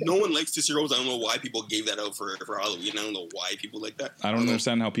Roll. No one likes Tootsie Rolls. I don't know why people gave that out for Halloween. I don't know why people like that. I don't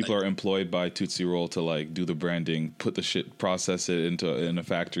understand how people are employed by Tootsie Roll to, like, do the branding, put the shit, process it in a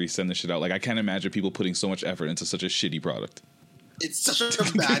factory, send the shit out. Like, I can't imagine people putting so much effort into such a shitty product. It's such a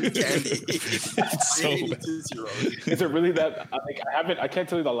bad candy. It's so bad. Is it really that? I can't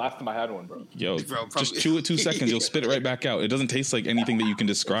tell you the last time I had one, bro. Yo, just chew it 2 seconds. You'll spit it right back out. It doesn't taste like anything that you can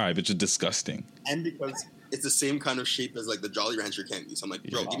describe. It's just disgusting. And because it's the same kind of shape as, like, the Jolly Rancher candy. So I'm like,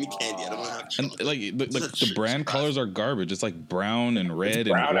 bro, give me candy. I don't want to have chocolate. And, like the brand colors are garbage. It's like brown and red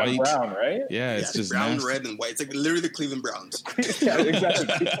and white. And brown, right? Yeah, it's just brown, nasty. red, and white. It's like literally the Cleveland Browns. Yeah,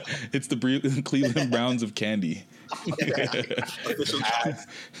 exactly. It's the Cleveland Browns of candy. Official challenge.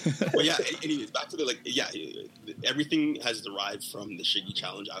 But yeah, anyways, back to everything has derived from the Shiggy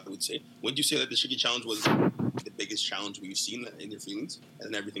challenge, I would say. Wouldn't you say that the Shiggy challenge was the biggest challenge we've seen in your feelings?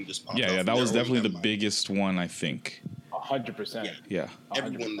 And then everything just popped Yeah, that was definitely the biggest one, I think. 100%. Yeah.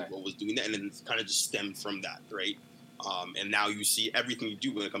 Everyone was doing that, and then it kind of just stemmed from that, right? And now you see everything you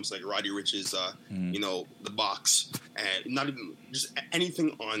do when it comes to, like, Roddy Rich's, the box, and not even just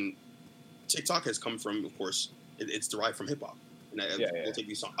anything on TikTok has come from, of course, it's derived from hip hop. And we'll take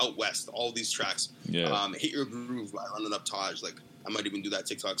these songs Out West, all these tracks. Yeah. Hit Your Groove by Running Up Taj. Like, I might even do that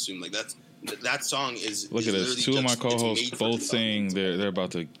TikTok soon. Like, that song is. Look at this. 2 of my co-hosts both saying they're about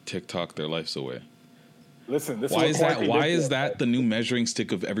to TikTok their lives away. Listen, why is that the new measuring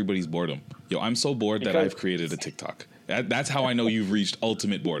stick of everybody's boredom? Yo, I'm so bored that I've created a TikTok. That's how I know you've reached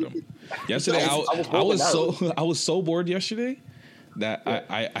ultimate boredom. Yesterday, I was so bored yesterday that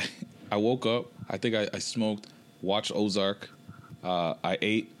I woke up. I think I smoked, watched Ozark. I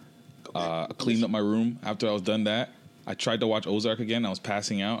ate, cleaned up my room. After I was done that, I tried to watch Ozark again. I was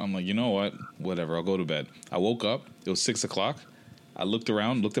passing out. I'm like, you know what? Whatever. I'll go to bed. I woke up. It was 6 o'clock. I looked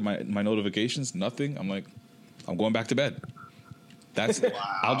around, looked at my notifications. Nothing. I'm like, I'm going back to bed. That's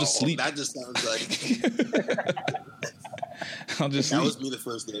I'll just sleep. That just sounds like I'll just sleep. that was me the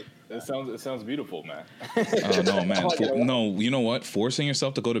first day. It sounds beautiful, man. Oh no, man! No, you know what? Forcing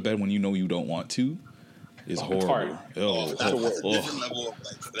yourself to go to bed when you know you don't want to is horrible. That's a different level of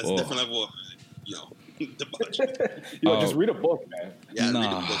that's a different level of debauchery. Just read a book, man. Yeah, nah.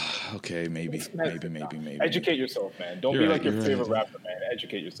 read a book. Okay, maybe. Educate yourself, man. Don't You're be right, like your you're favorite right. rapper, man.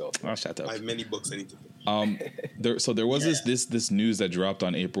 Educate yourself. I'll shut up. I have many books I need to. There was this news that dropped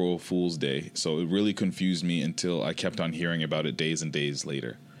on April Fool's Day, so it really confused me until I kept on hearing about it days and days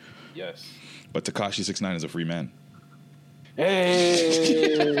later. Yes. But Tekashi 6ix9ine is a free man.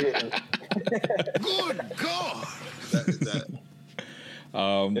 Hey. Good God.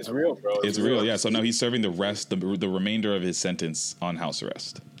 It's real, bro. It's real, yeah. So now he's serving the remainder of his sentence on house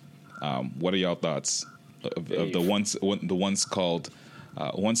arrest. What are y'all thoughts of the once called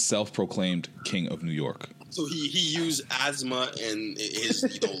once self-proclaimed king of New York? So he used asthma and his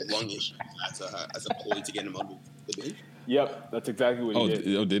lung issue as a ploy to get him out of the bench. Yep, that's exactly what he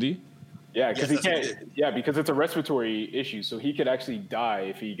did. Oh, did he? Yeah, because Yes, he that's can't. Yeah, because it's a respiratory issue, so he could actually die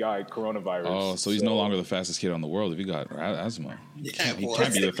if he got coronavirus. Oh, so he's no longer the fastest kid on the world if he got asthma. Yeah, He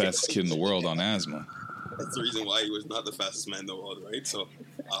can't be the fastest kid in the world on asthma. That's the reason why he was not the fastest man in the world, right? So,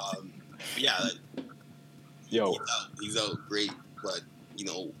 yeah, he's out great, but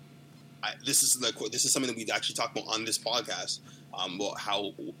this is something that we actually talked about on this podcast. About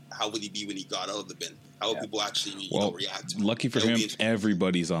how would he be when he got out of the bin? How would people actually react? Lucky for him,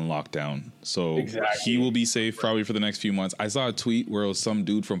 everybody's on lockdown, so he will be safe probably for the next few months. I saw a tweet where it was some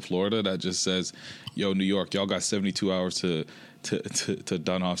dude from Florida that just says, "Yo, New York, y'all got 72 hours to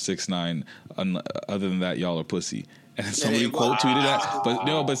done off 6ix9ine. Other than that, y'all are pussy." And somebody quote tweeted that. But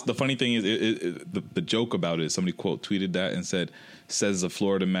the funny thing is, the joke about it is somebody quote tweeted that and says a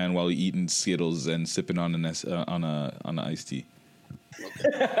Florida man while eating Skittles and sipping on an iced tea.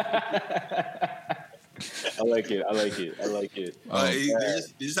 I like it. You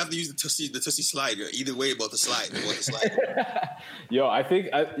just have to use the Tussie slide. Either way about the slide.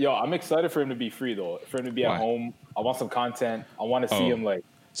 I'm excited for him to be free though. For him to be at home. I want some content. I want to see him like.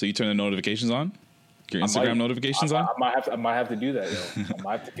 So you turn the notifications on? Your Instagram notifications on? I might have to do that, yo. I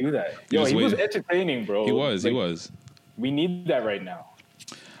might have to do that. Yo, he was entertaining, bro. He was. We need that right now.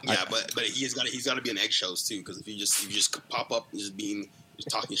 Yeah, but he's got to be on eggshells too, because if you just pop up just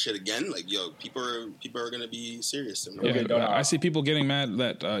talking shit again, like people are gonna be serious. I see people getting mad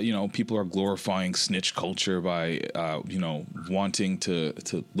that people are glorifying snitch culture by wanting to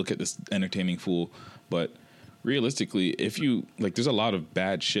look at this entertaining fool, but realistically, if you there's a lot of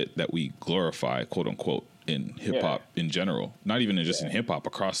bad shit that we glorify, quote unquote, in hip hop in general. Not even just in hip hop,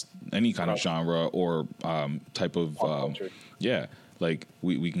 across any kind of genre or type of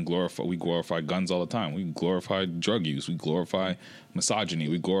we glorify guns all the time. We glorify drug use. We glorify misogyny.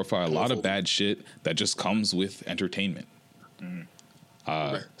 We glorify a lot of bad shit that just comes with entertainment.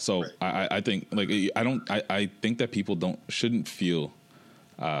 I think I think that people shouldn't feel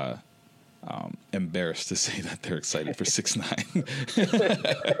embarrassed to say that they're excited for 6ix9ine.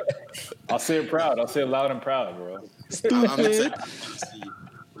 I'll say it proud. I'll say it loud and proud, bro. I'm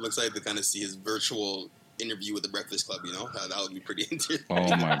excited to kind of see his virtual interview with the Breakfast Club. That would be pretty interesting.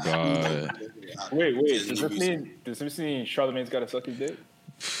 Oh my god! Wait. Does this mean Charlamagne's got to suck his dick?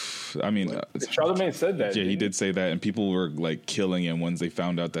 I mean, Charlamagne said that. Yeah, he did say that, and people were killing him once they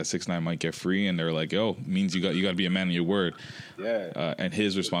found out that 6ix9ine might get free, and they're like, "Yo, means you got to be a man of your word." Yeah. And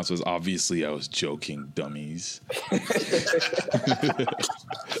his response was, "Obviously, I was joking, dummies." I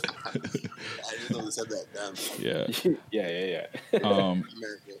didn't know they said that. Damn. Yeah.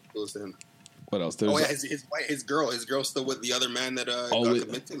 America goes to him. What else? His girl's still with the other man that got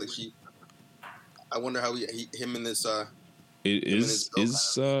convicted. I wonder how him and this. Is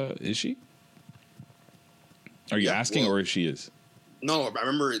she? Are you asking, or if she is? No, I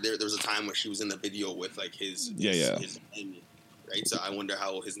remember there was a time where she was in the video with his family, right? So I wonder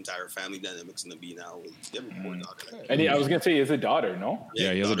how his entire family dynamic's gonna be now. And I was gonna say, he has a daughter, no?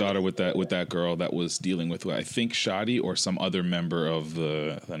 Yeah, he has a daughter with that girl that was dealing with, I think, Shadi or some other member of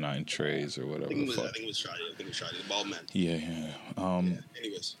the 9 Treys or whatever. I think it was Shadi. The bald man. Yeah.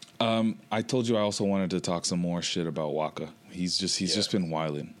 Anyways, I told you I also wanted to talk some more shit about Waka. He's just been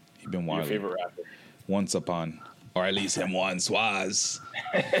wilding. He's been wilding. Your favorite rapper? Once upon, or at least him once was.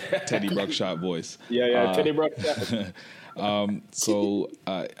 Teddy Bruckshot voice. Yeah, Teddy Bruckshot. So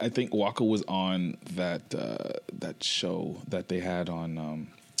I think Waka was on that show that they had on.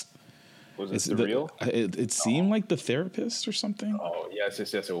 Was it The Real? It seemed like The Therapist or something. Oh yes,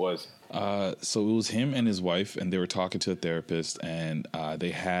 it was. So it was him and his wife, and they were talking to a therapist, and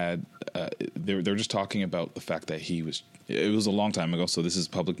they had they're just talking about the fact that it was a long time ago, so this is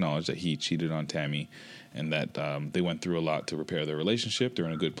public knowledge that he cheated on Tammy, and that they went through a lot to repair their relationship. They're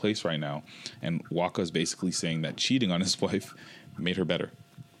in a good place right now, and Waka's basically saying that cheating on his wife made her better.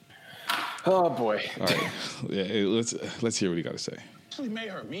 Oh boy! All right, yeah, let's hear what he got to say. Actually made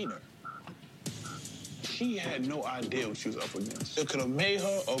her meaner. She had no idea what she was up against. It could have made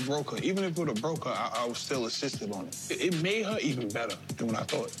her or broke her. Even if it would have broke her, I was still assistive on it. It made her even better than what I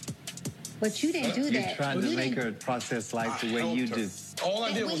thought. But you didn't do that. You're trying to make her process life the way you did. All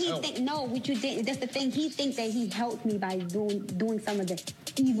I did was help. No, what you didn't. That's the thing. He thinks that he helped me by doing some of the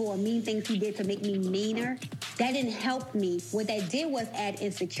evil or mean things he did to make me meaner. That didn't help me. What that did was add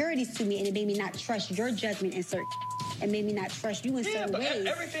insecurities to me, and it made me not trust your judgment in certain. It made me not trust you in certain ways.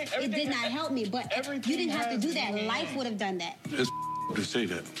 It did not help me, but you didn't have to do that. Life would have done that. It's to say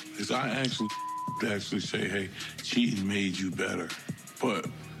that. Is I actually say, hey, cheating made you better. But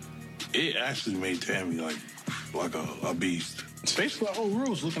it actually made Tammy like a beast. Basically, the whole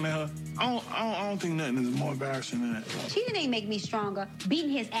world's looking at her. I don't think nothing is more embarrassing than that. Cheating ain't make me stronger. Beating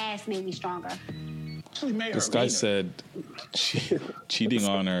his ass made me stronger. This guy said cheating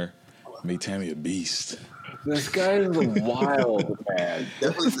on her made Tammy a beast. This guy is a wild man.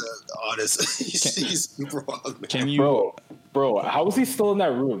 Definitely the honest. He's super wild, man. Can you, bro? How was he still in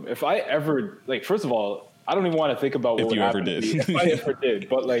that room? If I ever, like, first of all, I don't even want to think about what if you ever did. If I ever did,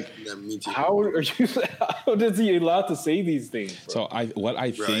 but like, how are you? How does he allowed to say these things? Bro? So what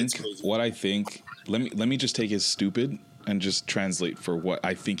I think. Let me just take his stupid and just translate for what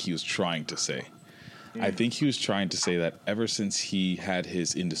I think he was trying to say. I think he was trying to say that ever since he had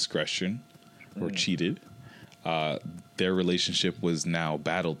his indiscretion or cheated. Their relationship was now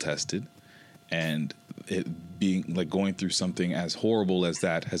battle tested, and it being like going through something as horrible as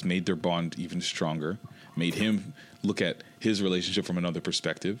that has made their bond even stronger, made him look at his relationship from another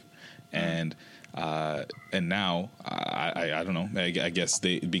perspective, and now I don't know. I guess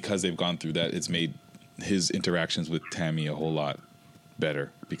because they've gone through that, it's made his interactions with Tammy a whole lot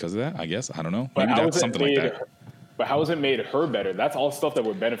better because of that. I guess I don't know. Maybe that's something like that. But how has it made her better? That's all stuff that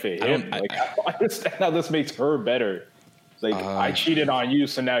would benefit him. I understand how this makes her better. Like, I cheated on you,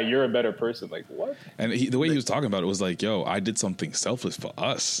 so now you're a better person. Like, what? And the way he was talking about it was like, yo, I did something selfless for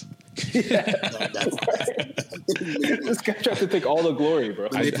us. This guy tried to take all the glory, bro.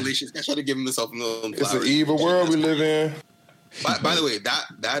 Manipulation. This guy tried to give himself a million flowers. It's an evil world we live in. By the way, that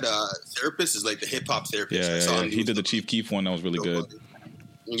therapist is like the hip hop therapist. Yeah. He did the Chief Keef one that was really good.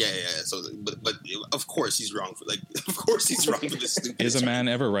 Yeah. So, but of course he's wrong for this. Stupid Is a man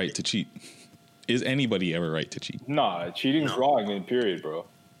ever right to cheat? Is anybody ever right to cheat? Nah, cheating's wrong. In period, bro.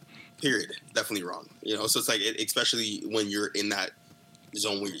 Period. Definitely wrong. So it's like, especially when you're in that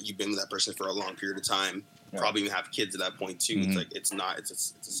zone where you've been with that person for a long period of time. Yeah. Probably even have kids at that point too. Mm-hmm. It's like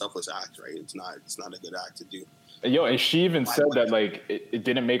it's a selfless act, right? It's not a good act to do. Yo, and she even said that like it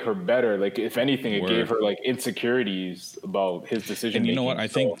didn't make her better. Like if anything, it gave her like insecurities about his decision. And you know what? I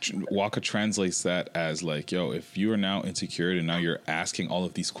think Waka translates that as like, yo, if you are now insecure and now you're asking all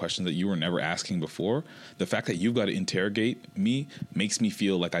of these questions that you were never asking before, the fact that you've got to interrogate me makes me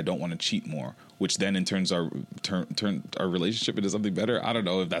feel like I don't want to cheat more, which then in turn our relationship into something better. I don't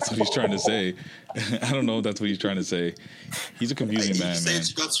know if that's what he's trying to say. I don't know if that's what he's trying to say. He's a confusing man.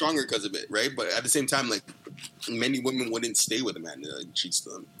 She got stronger because of it, right? But at the same time, like, many women wouldn't stay with a man that cheats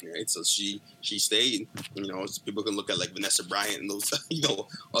them, right? So she stayed. So people can look at like Vanessa Bryant and those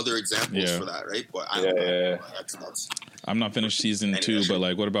other examples for that, right? But I don't know. That's I'm not finished season 2, but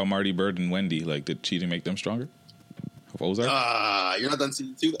like, what about Marty Bird and Wendy? Like, did cheating make them stronger? Of Ozark? You're not done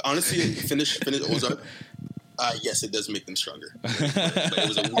season 2. Honestly, finish Ozark. Yes, it does make them stronger. But it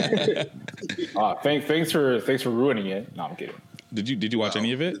was a thanks for ruining it. No, I'm kidding. Did you watch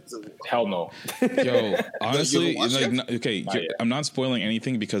any of it? Hell no. Yo, honestly, I'm not spoiling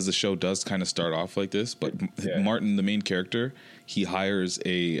anything because the show does kind of start off like this. But Martin, the main character, he hires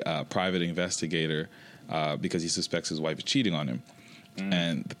a private investigator because he suspects his wife is cheating on him.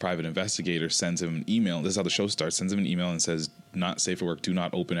 And the private investigator sends him an email. This is how the show starts. Sends him an email and says, "Not safe for work. Do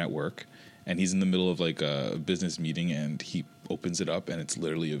not open at work." And he's in the middle of like a business meeting, and he opens it up, and it's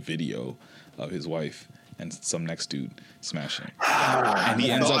literally a video of his wife and some next dude smashing. And he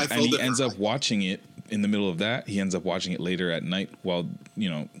ends up watching it in the middle of that. He ends up watching it later at night while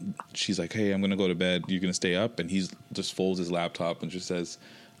she's like, "Hey, I'm gonna go to bed. You're gonna stay up?" And he just folds his laptop and just says,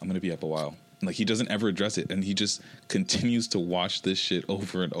 "I'm gonna be up a while." Like, he doesn't ever address it, and he just continues to watch this shit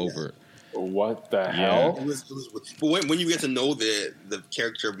over and over. What the hell? But when you get to know the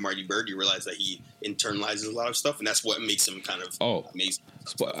character of Marty Bird, you realize that he internalizes a lot of stuff, and that's what makes him kind of amazing.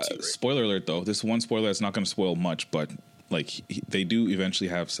 Spoiler alert, though. This one spoiler that's not going to spoil much, but like they do eventually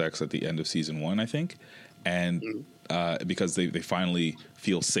have sex at the end of season 1, I think, and because they finally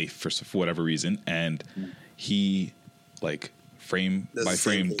feel safe for whatever reason, and he like frame by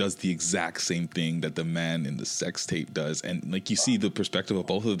frame does the exact same thing that the man in the sex tape does, and like you see the perspective of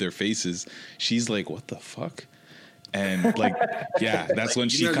both of their faces. She's like, "What the fuck?" And like, yeah, that's when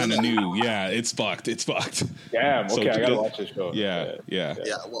she kind of knew. Yeah, it's fucked. It's fucked. Damn. Okay, I gotta watch this show. Yeah.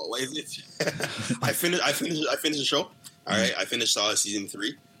 Well, I finished the show. All right, I finished season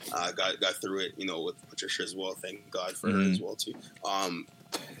 3. Got through it, with Patricia as well. Thank God for her as well too.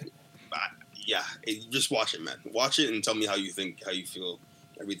 Just watch it, man. Watch it and tell me how you feel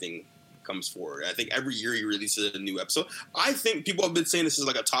everything comes forward. I think every year he releases a new episode. I think people have been saying this is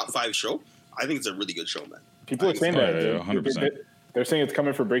like a top 5 show. I think it's a really good show, man. People are saying that. 100%. They're saying it's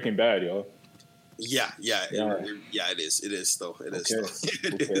coming for Breaking Bad, yo. Yeah. It is. It is though. It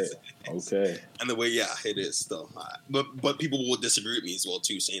is. Okay. And the way, it is though. But people will disagree with me as well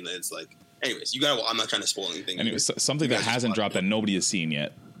too, saying that it's like. Anyways, I'm not trying to spoil anything. Anyways, something that hasn't dropped that nobody has seen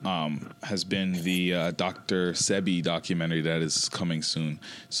yet has been the Dr. Sebi documentary that is coming soon.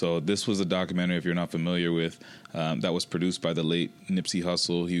 So this was a documentary, if you're not familiar with, that was produced by the late Nipsey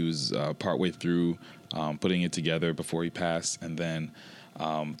Hussle. He was partway through putting it together before he passed, and then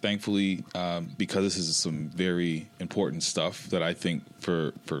thankfully, because this is some very important stuff that I think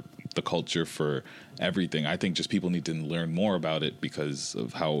for the culture, for everything, I think just people need to learn more about it because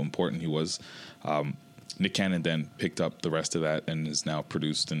of how important he was. Nick Cannon then picked up the rest of that and is now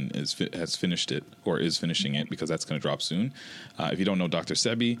produced and has finished it, or is finishing it, because that's going to drop soon. If you don't know Dr.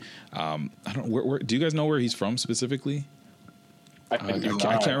 Sebi, I don't. Where do you guys know where he's from specifically? I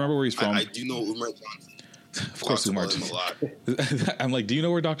can't remember where he's from. I do know Umar Johnson. Of course, Umar Johnson. I'm like, do you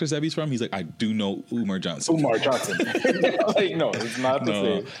know where Dr. Sebi's from? He's like, I do know Umar Johnson. Umar Johnson. Like, no, it's not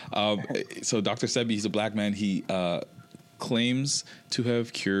the same. So Dr. Sebi, he's a black man. He claims to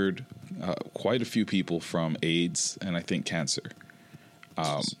have cured quite a few people from AIDS and I think cancer.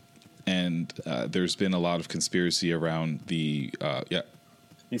 And there's been a lot of conspiracy around the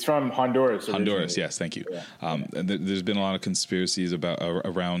He's from Honduras. Honduras, yes, thank you. Yeah. And there's been a lot of conspiracies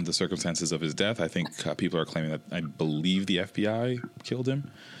around the circumstances of his death. I think people are claiming that I believe the FBI killed him.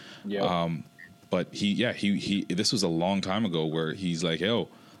 Yeah. But he this was a long time ago where he's like, "Yo,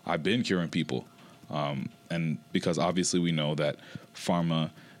 I've been curing people," and because obviously we know that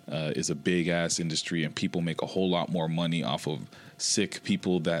pharma is a big ass industry and people make a whole lot more money off of sick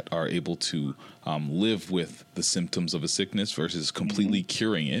people that are able to live with the symptoms of a sickness versus completely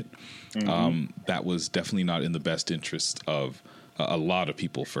curing it. That was definitely not in the best interest of a lot of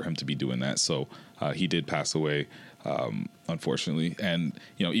people for him to be doing that. So he did pass away, unfortunately. And,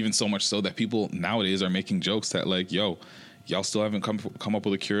 even so much so that people nowadays are making jokes that like, yo, y'all still haven't come up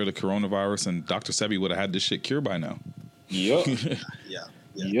with a cure to coronavirus, and Dr. Sebi would have had this shit cured by now. Yep.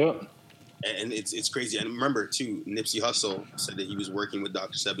 Yep. And it's crazy. And remember, too, Nipsey Hussle said that he was working with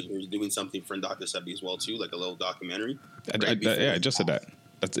Dr. Sebi. He was doing something for Dr. Sebi as well, too, like a little documentary. I just said that.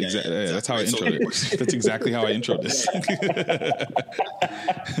 That's exactly. That's how I introed it. That's exactly how I introed this.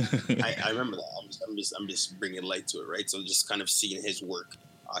 I remember that. I'm just bringing light to it, right? So just kind of seeing his work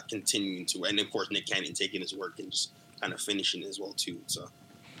continuing to, and of course Nick Cannon taking his work and just kind of finishing it as well too. So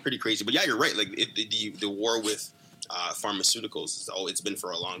pretty crazy. But yeah, you're right. Like the war with pharmaceuticals, it's been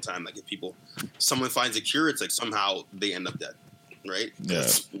for a long time. Like if someone finds a cure, it's like somehow they end up dead, right? Yeah.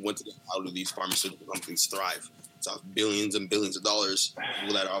 Once again, how do these pharmaceutical companies thrive? It's off billions and billions of dollars.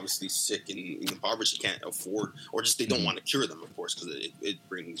 People that are obviously sick and impoverished can't afford, or just they don't want to cure them, of course, because it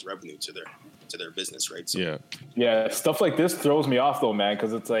brings revenue to their business, right? So, yeah. Stuff like this throws me off though, man,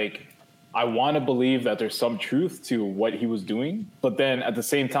 because it's like I want to believe that there's some truth to what he was doing, but then at the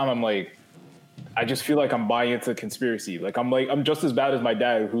same time, I'm like, I just feel like I'm buying into conspiracy. Like I'm just as bad as my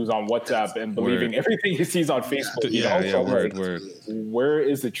dad, who's on WhatsApp and believing everything he sees on Facebook. Word. Where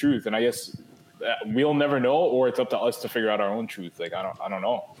is the truth? And I guess we'll never know, or it's up to us to figure out our own truth. Like I don't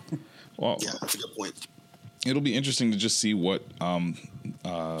know. Well, yeah, that's a good point. It'll be interesting to just see what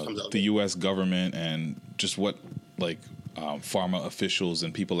the U.S. government and just what pharma officials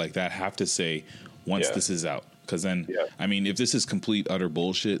and people like that have to say once this is out. Because then, I mean, if this is complete, utter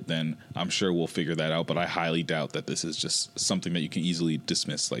bullshit, then I'm sure we'll figure that out. But I highly doubt that this is just something that you can easily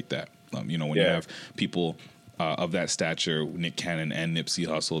dismiss like that. When you have people of that stature, Nick Cannon and Nipsey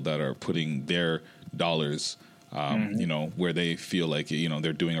Hussle, that are putting their dollars, where they feel like,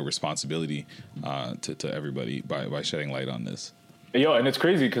 they're doing a responsibility to everybody by shedding light on this. Yo, and it's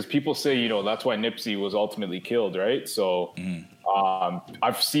crazy because people say, you know, that's why Nipsey was ultimately killed, right? So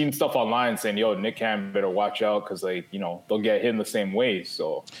I've seen stuff online saying, yo, Nick Cannon better watch out because, like, you know, they'll get hit in the same way.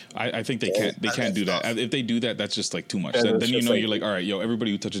 So I think they can't do that. If they do that, that's just like too much. Yeah, Then you know, like, you're like, all right, yo,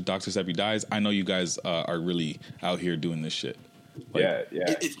 everybody who touches Dr. Seppi dies. I know you guys are really out here doing this shit. Like,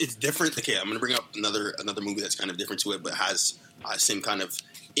 It's different. Okay, I'm going to bring up another movie that's kind of different to it, but has same kind of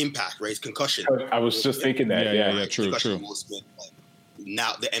impact, right? It's Concussion. I was just thinking that. Yeah, true. Will Smith,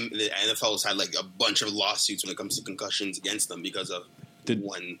 now the NFL has had like a bunch of lawsuits when it comes to concussions against them because of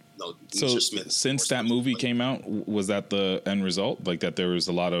Mr. Smith. Since that movie came out, was that the end result? Like that there was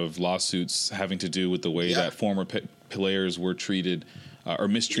a lot of lawsuits having to do with the way that former players were treated or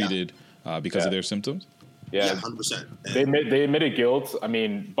mistreated because of their symptoms? Yeah, 100%. They admitted guilt. I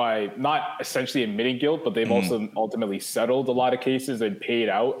mean, by not essentially admitting guilt, but they've also ultimately settled a lot of cases and paid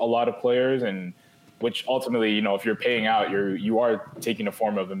out a lot of players, and which ultimately, you know, if you're paying out, you are taking a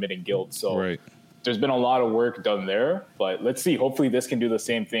form of admitting guilt. So there's been a lot of work done there, but let's see. Hopefully, this can do the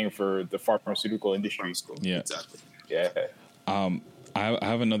same thing for the pharmaceutical industry. Yeah, exactly. Yeah. I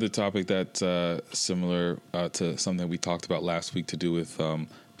have another topic that's similar to something we talked about last week to do with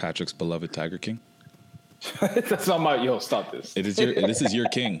Patrick's beloved Tiger King. That's not my stop this. This is your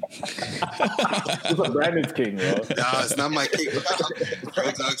king. It's a Brandon's king, bro. Nah, it's not my king.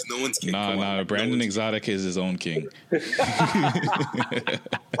 Exotic's no one's king. Nah. Brandon Exotic is his own king.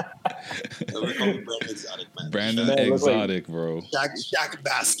 Brandon Exotic, bro. Shaq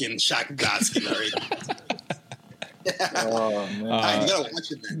Baskin, all right. Oh man! You gotta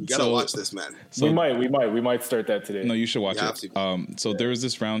watch it, man. You gotta watch this, man. So, we might start that today. No, you should watch it. So there was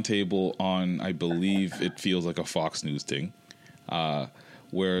this round table on, I believe it feels like a Fox News thing,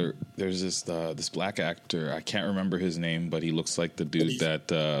 where there's this black actor. I can't remember his name, but he looks like the dude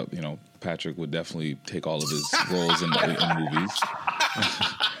that Patrick would definitely take all of his roles in movies.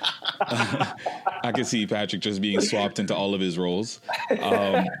 I can see Patrick just being swapped into all of his roles.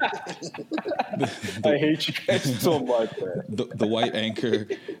 I hate you guys so much, man. The white anchor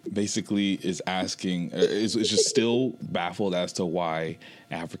basically is asking, is just still baffled as to why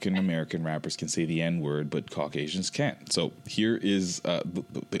African American rappers can say the N-word, but Caucasians can't. So here is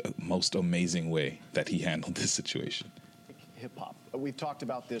the most amazing way that he handled this situation. Hip-hop. We've talked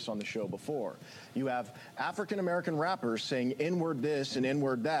about this on the show before. You have African-American rappers saying N-word this and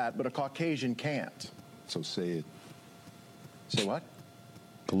N-word that, but a Caucasian can't. So say it. Say what?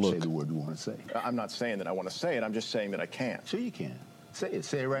 Say the word you want to say. I'm not saying that I want to say it. I'm just saying that I can't. Sure you can. Say it.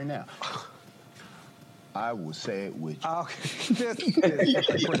 Say it right now. I will say it with you. Okay. This is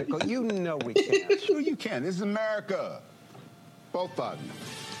hypocritical. You know we can't. Sure you can. This is America. Both of you.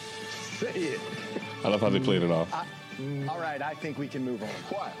 Say it. I love how they played it off. All right, I think we can move on.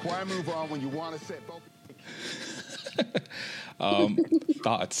 Why move on when you want to say both?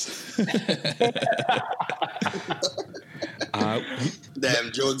 Thoughts?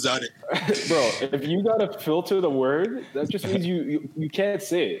 Damn, Joe Exotic. Bro, if you gotta filter the word, that just means you can't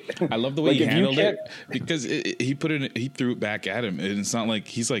say it. I love the way he handled it because he threw it back at him, and it's not like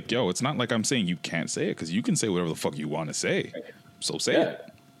he's like, yo, it's not like I'm saying you can't say it because you can say whatever the fuck you want to say, so say it.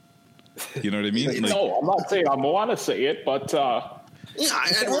 You know what I mean? Like, no, I'm not saying I want to say it, but I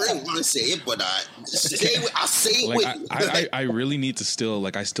don't really want to say it, but I'll say it with you. I really need to still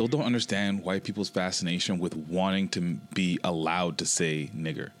I still don't understand white people's fascination with wanting to be allowed to say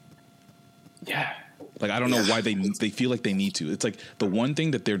nigger. Yeah. Like I don't know why they feel like they need to. It's like the one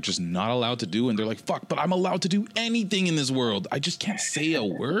thing that they're just not allowed to do, and they're like, fuck, but I'm allowed to do anything in this world. I just can't say a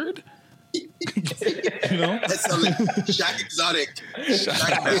word. You know, that's like Shaq Exotic.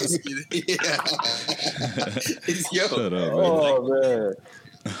 Shaq Yo, shut up, man.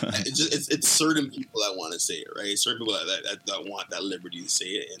 It's certain people that want to say it, right? Certain people that want that liberty to say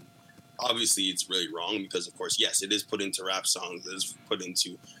it, and obviously it's really wrong because, of course, yes, it is put into rap songs. It is put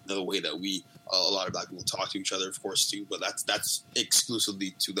into another way that a lot of black people talk to each other, of course, too. But that's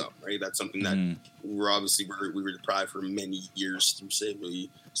exclusively to them, right? That's something that we were deprived for many years through slavery,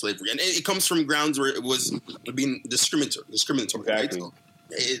 and it comes from grounds where it was being discriminatory, exactly. Right? So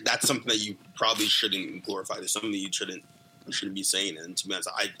that's something that you probably shouldn't glorify. It's something that you shouldn't be saying. And to be honest,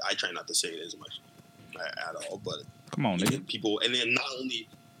 I try not to say it as much at all. But come on, nigga. People, and then not only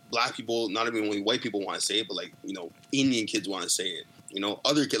black people, not even only white people want to say it, but Indian kids want to say it.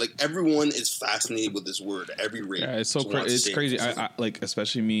 Other kids, everyone is fascinated with this word. Every race. Yeah, it's it's crazy. I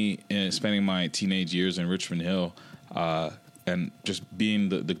especially me spending my teenage years in Richmond Hill, and just being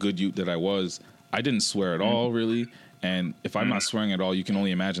the good youth that I was. I didn't swear at all, really. And if I'm not swearing at all, you can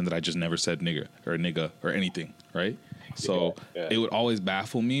only imagine that I just never said nigga or nigga or anything, right? So it would always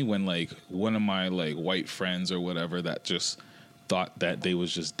baffle me when one of my white friends or whatever that just thought that they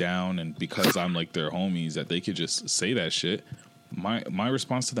was just down, and because I'm like their homies, that they could just say that shit. My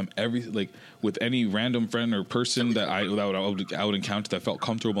response to them, with any random friend or person that I would encounter that felt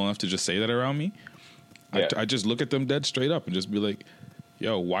comfortable enough to just say that around me, I just look at them dead straight up and just be like,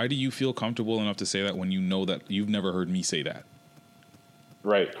 yo, why do you feel comfortable enough to say that when you know that you've never heard me say that?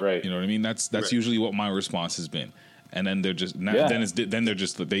 Right. You know what I mean? That's Right. usually what my response has been. And then they're just then they're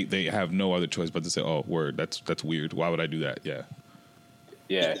just they have no other choice but to say, oh, word, that's weird. Why would I do that? Yeah.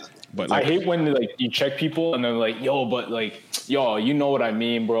 But I hate when like you check people and they're like, yo, but like, yo, you know what I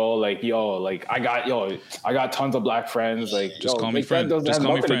mean, bro? Like, yo, like I got tons of black friends. Like, just call like, me friend. That doesn't Just have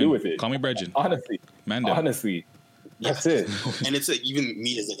call me nothing to do friend. with it. Call me Bregin. Honestly, that's it. And it's like, even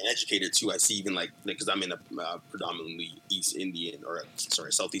me as like an educator too. I see even like because I'm in a predominantly East Indian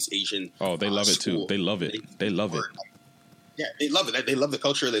Southeast Asian. Oh, they love it school. too. They love it. They love it. Yeah, they love it. They love the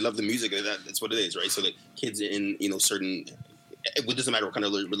culture. They love the music. That's what it is, right? So the kids in certain, it doesn't matter what kind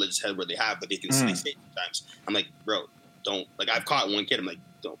of religious head where they have, but they can say sometimes. I'm like, bro, don't, like, I've caught one kid. I'm like,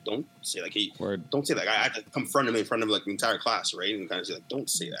 don't say like, hey, don't say that. I had to confront him in front of like the entire class, right? And kind of say like, don't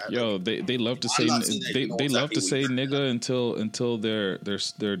say that. Yo, they love to say they love to say nigga until their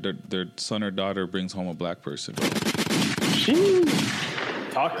son or daughter brings home a black person.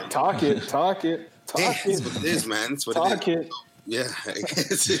 Talk it. That's what it is, man. That's what it is. Yeah.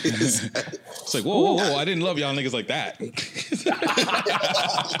 It's like, whoa. I didn't love y'all niggas like that.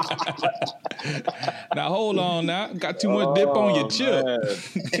 Now, hold on now. Got too much dip on your chip.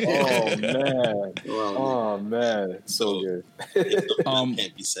 Oh, man. It's so good.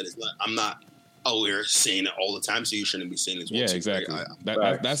 Can't be said. It's not, I'm not aware saying it all the time, so you shouldn't be saying it as well. Yeah, exactly.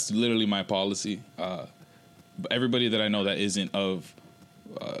 That's literally my policy. But everybody that I know that isn't of...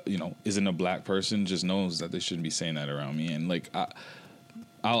 isn't a black person just knows that they shouldn't be saying that around me. And like,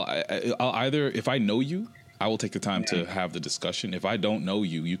 I'll either, if I know you, I will take the time to have the discussion. If I don't know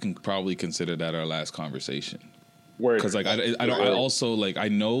you, you can probably consider that our last conversation. Because like, I also like, I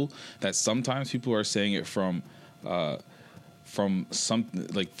know that sometimes people are saying it from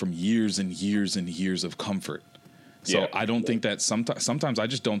years and years and years of comfort. So I don't think that sometimes I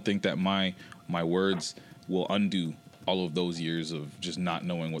just don't think that my words will undo all of those years of just not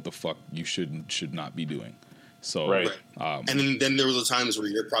knowing what the fuck you should not be doing. So and then there were the times where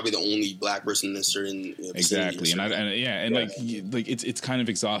you're probably the only black person in a certain exactly, like it's kind of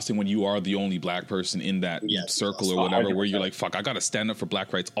exhausting when you are the only black person in that circle or whatever, where you're like, fuck, I gotta stand up for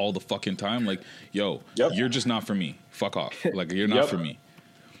black rights all the fucking time. Like, yo, you're just not for me. Fuck off. Like, you're not for me.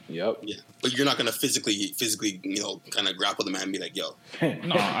 Yeah, but you're not gonna physically, kind of grapple the man and be like, "Yo."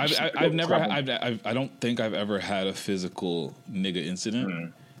 No, I've never. I don't think I've ever had a physical nigga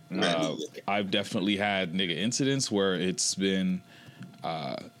incident. I've definitely had nigga incidents where it's been.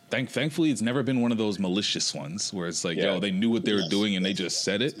 Thankfully, it's never been one of those malicious ones where it's like, yo, they knew what they were doing and they just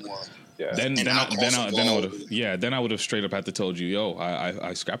said it. Yeah. Then I would have straight up had to told you, yo,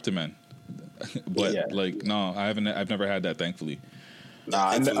 I scrapped a man. But like, no, I've never had that, thankfully.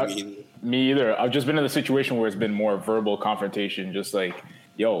 Nah, me either. I've just been in a situation where it's been more verbal confrontation, just like,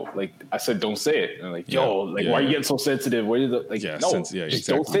 yo, like I said, don't say it. And like, yo, like, why are you getting so sensitive? Why is it like, just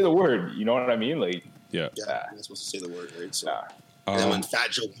don't say the word. You know what I mean? Like, you're not supposed to say the word, right? So, and then when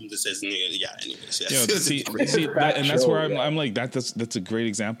Fat Joe comes and says, anyways, see, and that's where I'm like, that's a great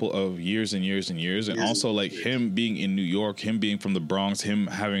example of years and years and years, and also like him being in New York, him being from the Bronx, him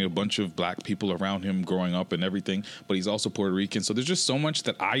having a bunch of black people around him growing up and everything, but he's also Puerto Rican, so there's just so much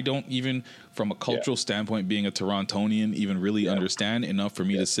that I don't even, from a cultural standpoint, being a Torontonian, even really understand enough for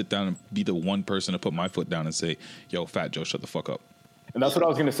me to sit down and be the one person to put my foot down and say, yo, Fat Joe, shut the fuck up. And that's what I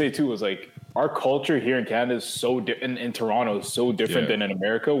was going to say, too, was like our culture here in Canada is so different, in Toronto is so different than in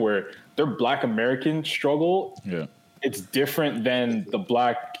America, where their Black American struggle, it's different than the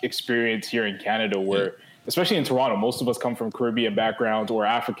Black experience here in Canada, where, especially in Toronto, most of us come from Caribbean backgrounds or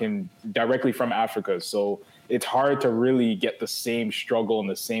African, directly from Africa. So it's hard to really get the same struggle and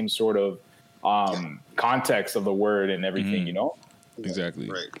the same sort of context of the word and everything, you know? Exactly.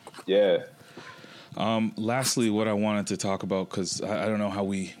 Right. Yeah. Lastly, what I wanted to talk about, because I don't know how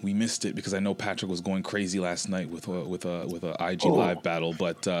we missed it, because I know Patrick was going crazy last night with a IG Live battle.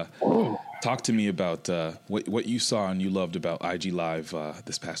 But talk to me about what you saw and you loved about IG Live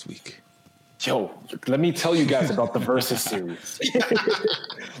this past week. Yo, let me tell you guys about the Versus series.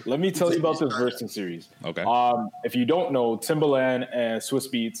 Let me tell you about the Versus series. Okay. If you don't know, Timbaland and Swiss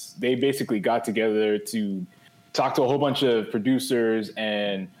Beats, they basically got together to talk to a whole bunch of producers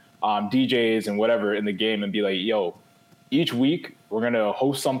and DJs and whatever in the game and be like, yo, each week we're going to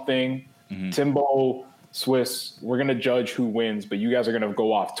host something. Timbo, Swiss, we're going to judge who wins, but you guys are going to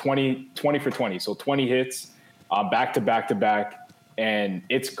go off 20 for 20. So 20 hits back to back to back. and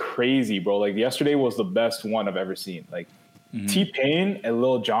it's crazy, bro. Like yesterday was the best one I've ever seen. Like T-Pain and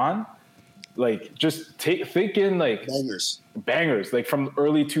Lil Jon, like just thinking like bangers, like from the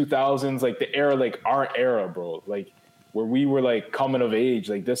early 2000s, like the era, like our era, bro. Like where we were like coming of age.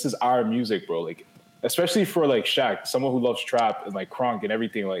 Like this is our music, bro. Like especially for like Shaq, someone who loves trap and like crunk and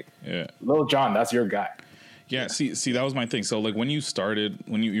everything. Like Lil Jon, that's your guy. Yeah, see, that was my thing. So, like, when you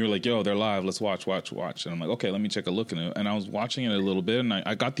were like, yo, they're live, let's watch. And I'm like, okay, let me take a look at it. And I was watching it a little bit, and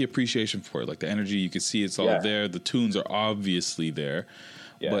I got the appreciation for it. Like, the energy, you could see it's all there. The tunes are obviously there.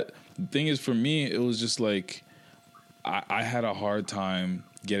 Yeah. But the thing is, for me, it was just like, I had a hard time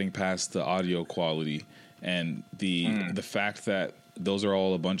getting past the audio quality and the fact that those are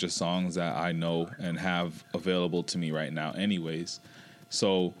all a bunch of songs that I know and have available to me right now anyways.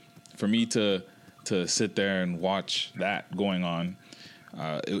 So, for me to sit there and watch that going on,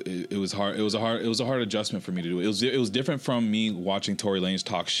 it was hard. It was a hard adjustment for me to do. It was different from me watching Tory Lanez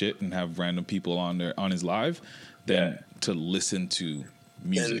talk shit and have random people on his live than to listen to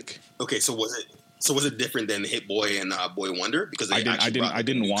music. And, okay, so was it different than Hit Boy and Boy Wonder? Because I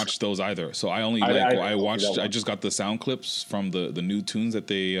didn't watch those either. So I only I watched. I just got the sound clips from the new tunes that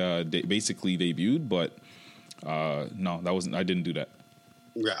they basically debuted. But no, that wasn't. I didn't do that.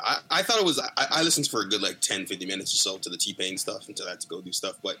 Yeah, I thought it was. I listened for a good like 10, 50 minutes or so to the T-Pain stuff until I had to go do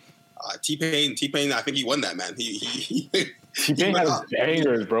stuff. But T-Pain, I think he won that, man. T-Pain has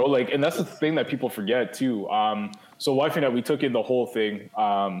bangers, bro. Like, and that's the thing that people forget too. So wife and I, we took in the whole thing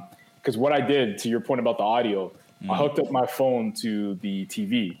because what I did, to your point about the audio, I hooked up my phone to the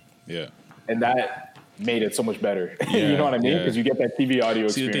TV. Yeah, and that made it so much better. You know what I mean? Because you get that TV audio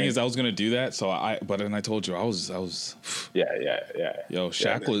experience. See, the thing is, I was gonna do that, but then I told you I was. Yeah. Yo,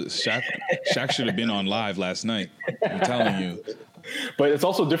 Shaq should have been on live last night. I'm telling you. But it's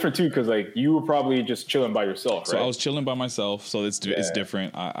also different too, because like you were probably just chilling by yourself. So right? I was chilling by myself. So it's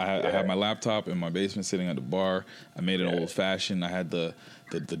different. I had my laptop in my basement, sitting at the bar. I made it old fashioned. I had the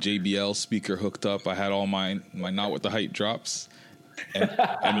JBL speaker hooked up. I had all my Not With the Hype drops. And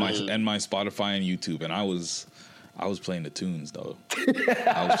my Spotify and YouTube, and I was playing the tunes though.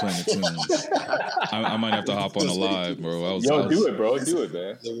 I was playing the tunes. I might have to hop on a live, bro. Do it, bro. Do it,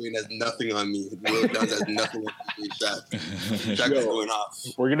 man. Lil has nothing on me. Lil Jon has nothing on me. Shaq is going off.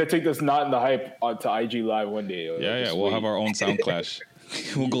 We're gonna take this Not in the Hype onto IG Live one day. Yo. Yeah. We'll have our own sound clash.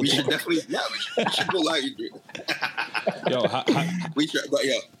 We should definitely. Yeah, we should go live. We should, but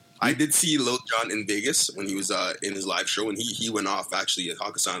yo. I did see Lil Jon in Vegas when he was in his live show, and he went off actually at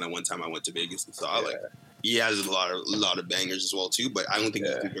Hakkasan. At one time I went to Vegas and saw he has a lot of bangers as well too. But I don't think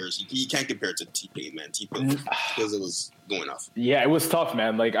he compares. He can't compare to T-Pain, man. T-Pain because it was going off. Yeah, it was tough,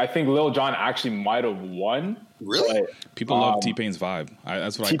 man. Like I think Lil Jon actually might have won. Really? People love T-Pain's vibe.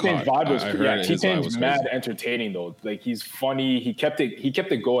 That's what T-Pain's I caught. T-Pain's vibe was T-Pain's mad entertaining though. Like he's funny. He kept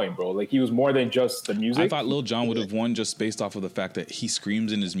it going, bro. Like he was more than just the music. I thought Lil Jon would have won just based off of the fact that he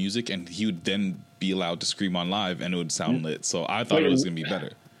screams in his music, and he would then be allowed to scream on live, and it would sound lit. So I thought it was gonna be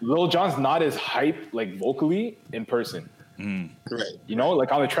better. Lil Jon's not as hype like vocally in person. Right. You know,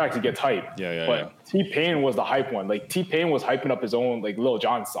 like on the tracks he gets hype. Yeah. T-Pain was the hype one. Like T-Pain was hyping up his own like Lil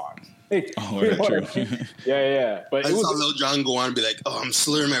Jon songs. Like, true. Yeah. But I saw Lil Jon go on and be like, "Oh, I'm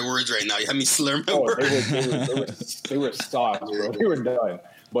slurring my words right now. You have me slurring my words." They were soft, bro. They were done.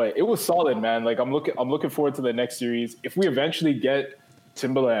 But it was solid, man. Like I'm looking forward to the next series. If we eventually get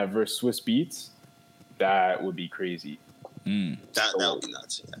Timbaland versus Swiss Beats, that would be crazy. That would be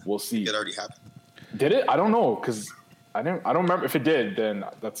nuts. Yeah. We'll see. It already happened. Did it? I don't know because I don't remember. If it did, then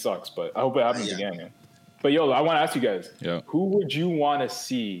that sucks. But I hope it happens again. Man. But yo, I want to ask you guys. Yeah. Who would you want to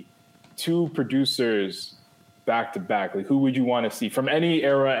see? Two producers back to back. Like who would you want to see from any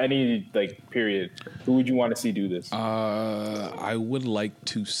era, any like period? Who would you want to see do this? I would like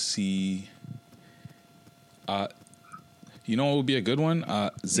to see. You know what would be a good one?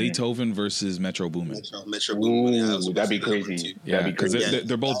 Zaytoven versus Metro Boomin. Metro Boomin. Ooh, that'd be crazy. Yeah, because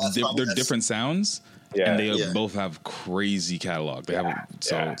they're both they're different sounds, and they both have crazy catalog. They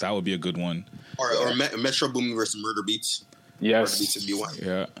that would be a good one. Or Metro Boomin versus Murder Beats. Yes, Murder Beats would be one.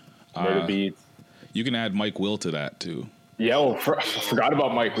 Yeah, Murder Beats. You can add Mike Will to that too. Yeah, forgot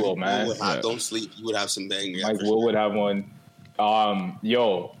about Mike Will, man. Don't sleep. You would have some bangers. Mike Will would have one.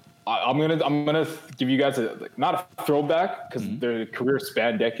 Yo. I'm gonna give you guys not a throwback because their career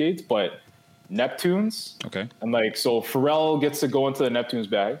span decades, but Neptunes. Okay. And like so, Pharrell gets to go into the Neptunes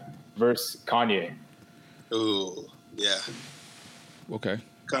bag versus Kanye. Ooh, yeah. Okay.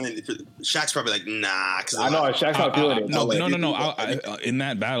 Shaq's probably like, nah. I know Shaq's not feeling it. No. In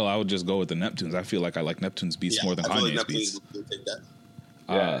that battle, I would just go with the Neptunes. I feel like I like Neptunes beats more than Kanye's beats.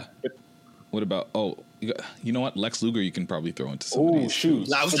 Yeah. What about You know what? Lex Luger, you can probably throw into some of these. Shoot.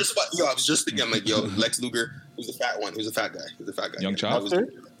 Nah, I was just thinking, I'm like, yo, Lex Luger, who's the fat one? Who's the fat guy? Young Chop?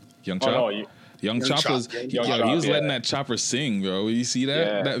 Young Chop? Oh, no, Young Chop was he was letting that chopper sing, bro. You see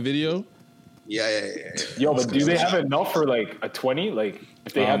that video? Yeah. Yo, but do they have enough for like a 20? Like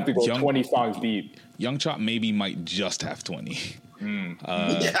if they have to go 20 songs deep. Young Chop might just have 20.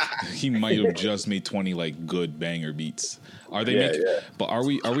 He might have just made 20 like good banger beats. Are they But are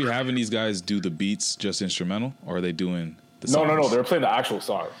we having these guys do the beats just instrumental, or are they doing the songs? No, they're playing the actual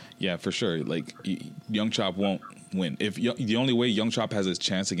song. Yeah, for sure. Like Young Chop won't win. If the only way Young Chop has a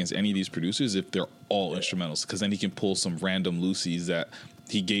chance against any of these producers if they're all instrumentals, because then he can pull some random Lucy's that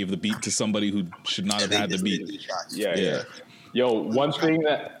he gave the beat to somebody who should not have had the beat. Yeah. Yo, one thing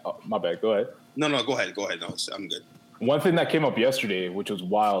that my bad. Go ahead. No, go ahead. No, I'm good. One thing that came up yesterday, which was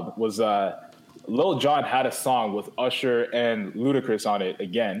wild, was Lil Jon had a song with Usher and Ludacris on it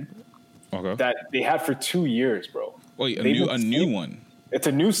again. Okay. That they had for 2 years, bro. Wait, a new one. It's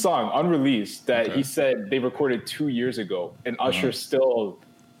a new song, unreleased, that he said they recorded 2 years ago, and Usher still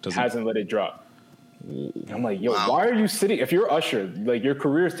hasn't let it drop. And I'm like, yo, why are you sitting? If you're Usher, like your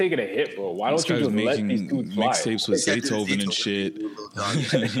career is taking a hit, bro. Why don't you just let these dudes fly? Mixtapes with Beethoven and shit.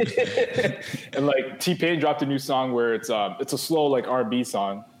 And like T-Pain dropped a new song where it's a slow like R&B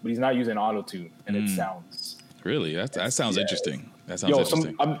song, but he's not using auto-tune, and it sounds really. That sounds interesting. That sounds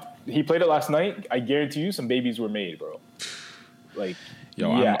interesting. He played it last night. I guarantee you, some babies were made, bro. Like. Yo,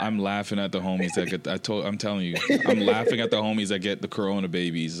 I'm laughing at the homies that get. I'm telling you, I'm laughing at the homies that get the corona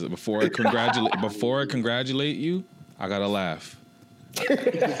babies. Before I congratulate you, I gotta laugh.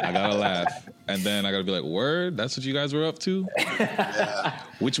 And then I gotta be like, word, that's what you guys were up to. Yeah.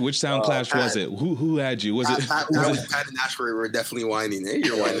 Which sound clash was it? Who had you? Was it Pat and Ashbury were definitely whining. Hey,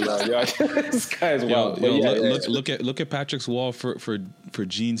 you're whining out. This guy's wild. Look at Patrick's wall for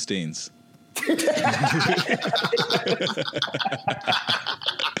gene stains.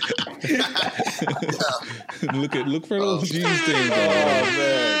 Look for those gene stains.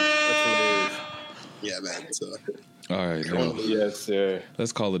 Yeah, man. So. All right, yes, sir.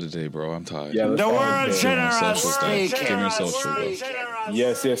 Let's call it a day, bro. I'm tired. Yeah, the world generous. Give me your social, bro.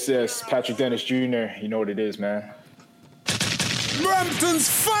 Yes. Patrick Dennis Jr. You know what it is, man. Brampton's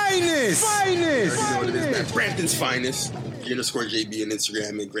finest. You know what it is, man. Brampton's finest. _JB on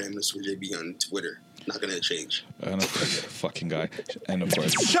Instagram and Graham_JB on Twitter. Not gonna change. Fucking guy. And of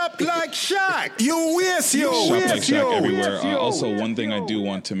course, Shop like Shaq. You waste you. Shop like Shaq everywhere. Also, one thing I do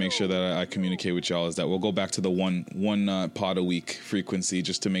want to make sure that I communicate with y'all is that we'll go back to the one pod a week frequency,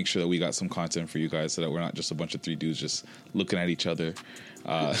 just to make sure that we got some content for you guys, so that we're not just a bunch of three dudes just looking at each other.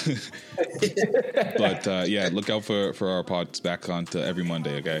 But look out for our pods back on to every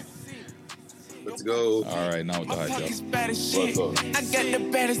Monday. Okay. Let's go. All right, now with the hype, y'all. I got the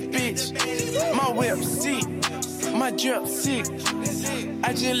baddest bitch. My whip sick. My drip sick.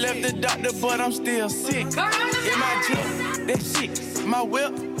 I just left the doctor, but I'm still sick. In my drip, that's sick. My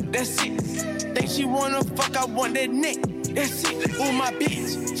whip, that's sick. Think she wanna fuck, I want that neck. That's it. Ooh, my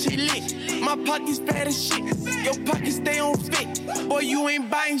bitch, she lit. My pockets fat as shit. Your pockets stay on fit. Boy, you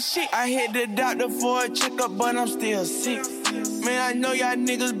ain't buying shit. I hit the doctor for a checkup, but I'm still sick. Man, I know y'all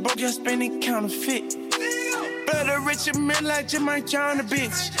niggas broke, y'all spending counterfeit. Blood a richer man like Jim, I drown a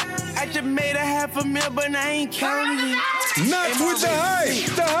bitch. I just made $500,000, but I ain't counting it. Not with the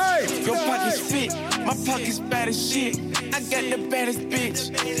hype. Your pockets fit, my pockets bad as shit. I got the baddest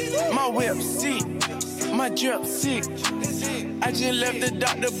bitch. My whip sick, my drip sick. I just left the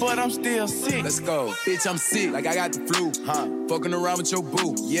doctor, but I'm still sick. Let's go. Bitch, I'm sick, like I got the flu. Fucking around with your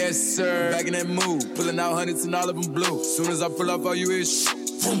boo. Yes, sir. Back in that mood. Pulling out hundreds and all of them blue. Soon as I pull up, all you is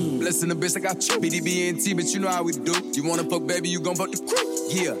blessing the bitch like I got BDBNT, but you know how we do. You wanna fuck, baby, you gon' fuck the crew.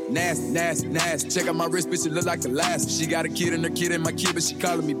 Yeah, nasty. Check out my wrist, bitch, it look like the last. She got a kid and her kid ain't my kid, but she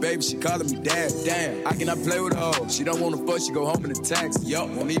calling me baby, she calling me dad. Damn, I cannot play with her hoe. She don't wanna fuck, she go home in the taxi. Yup,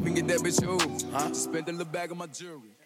 won't even get that bitch over. Just spent a little bag on my jewelry.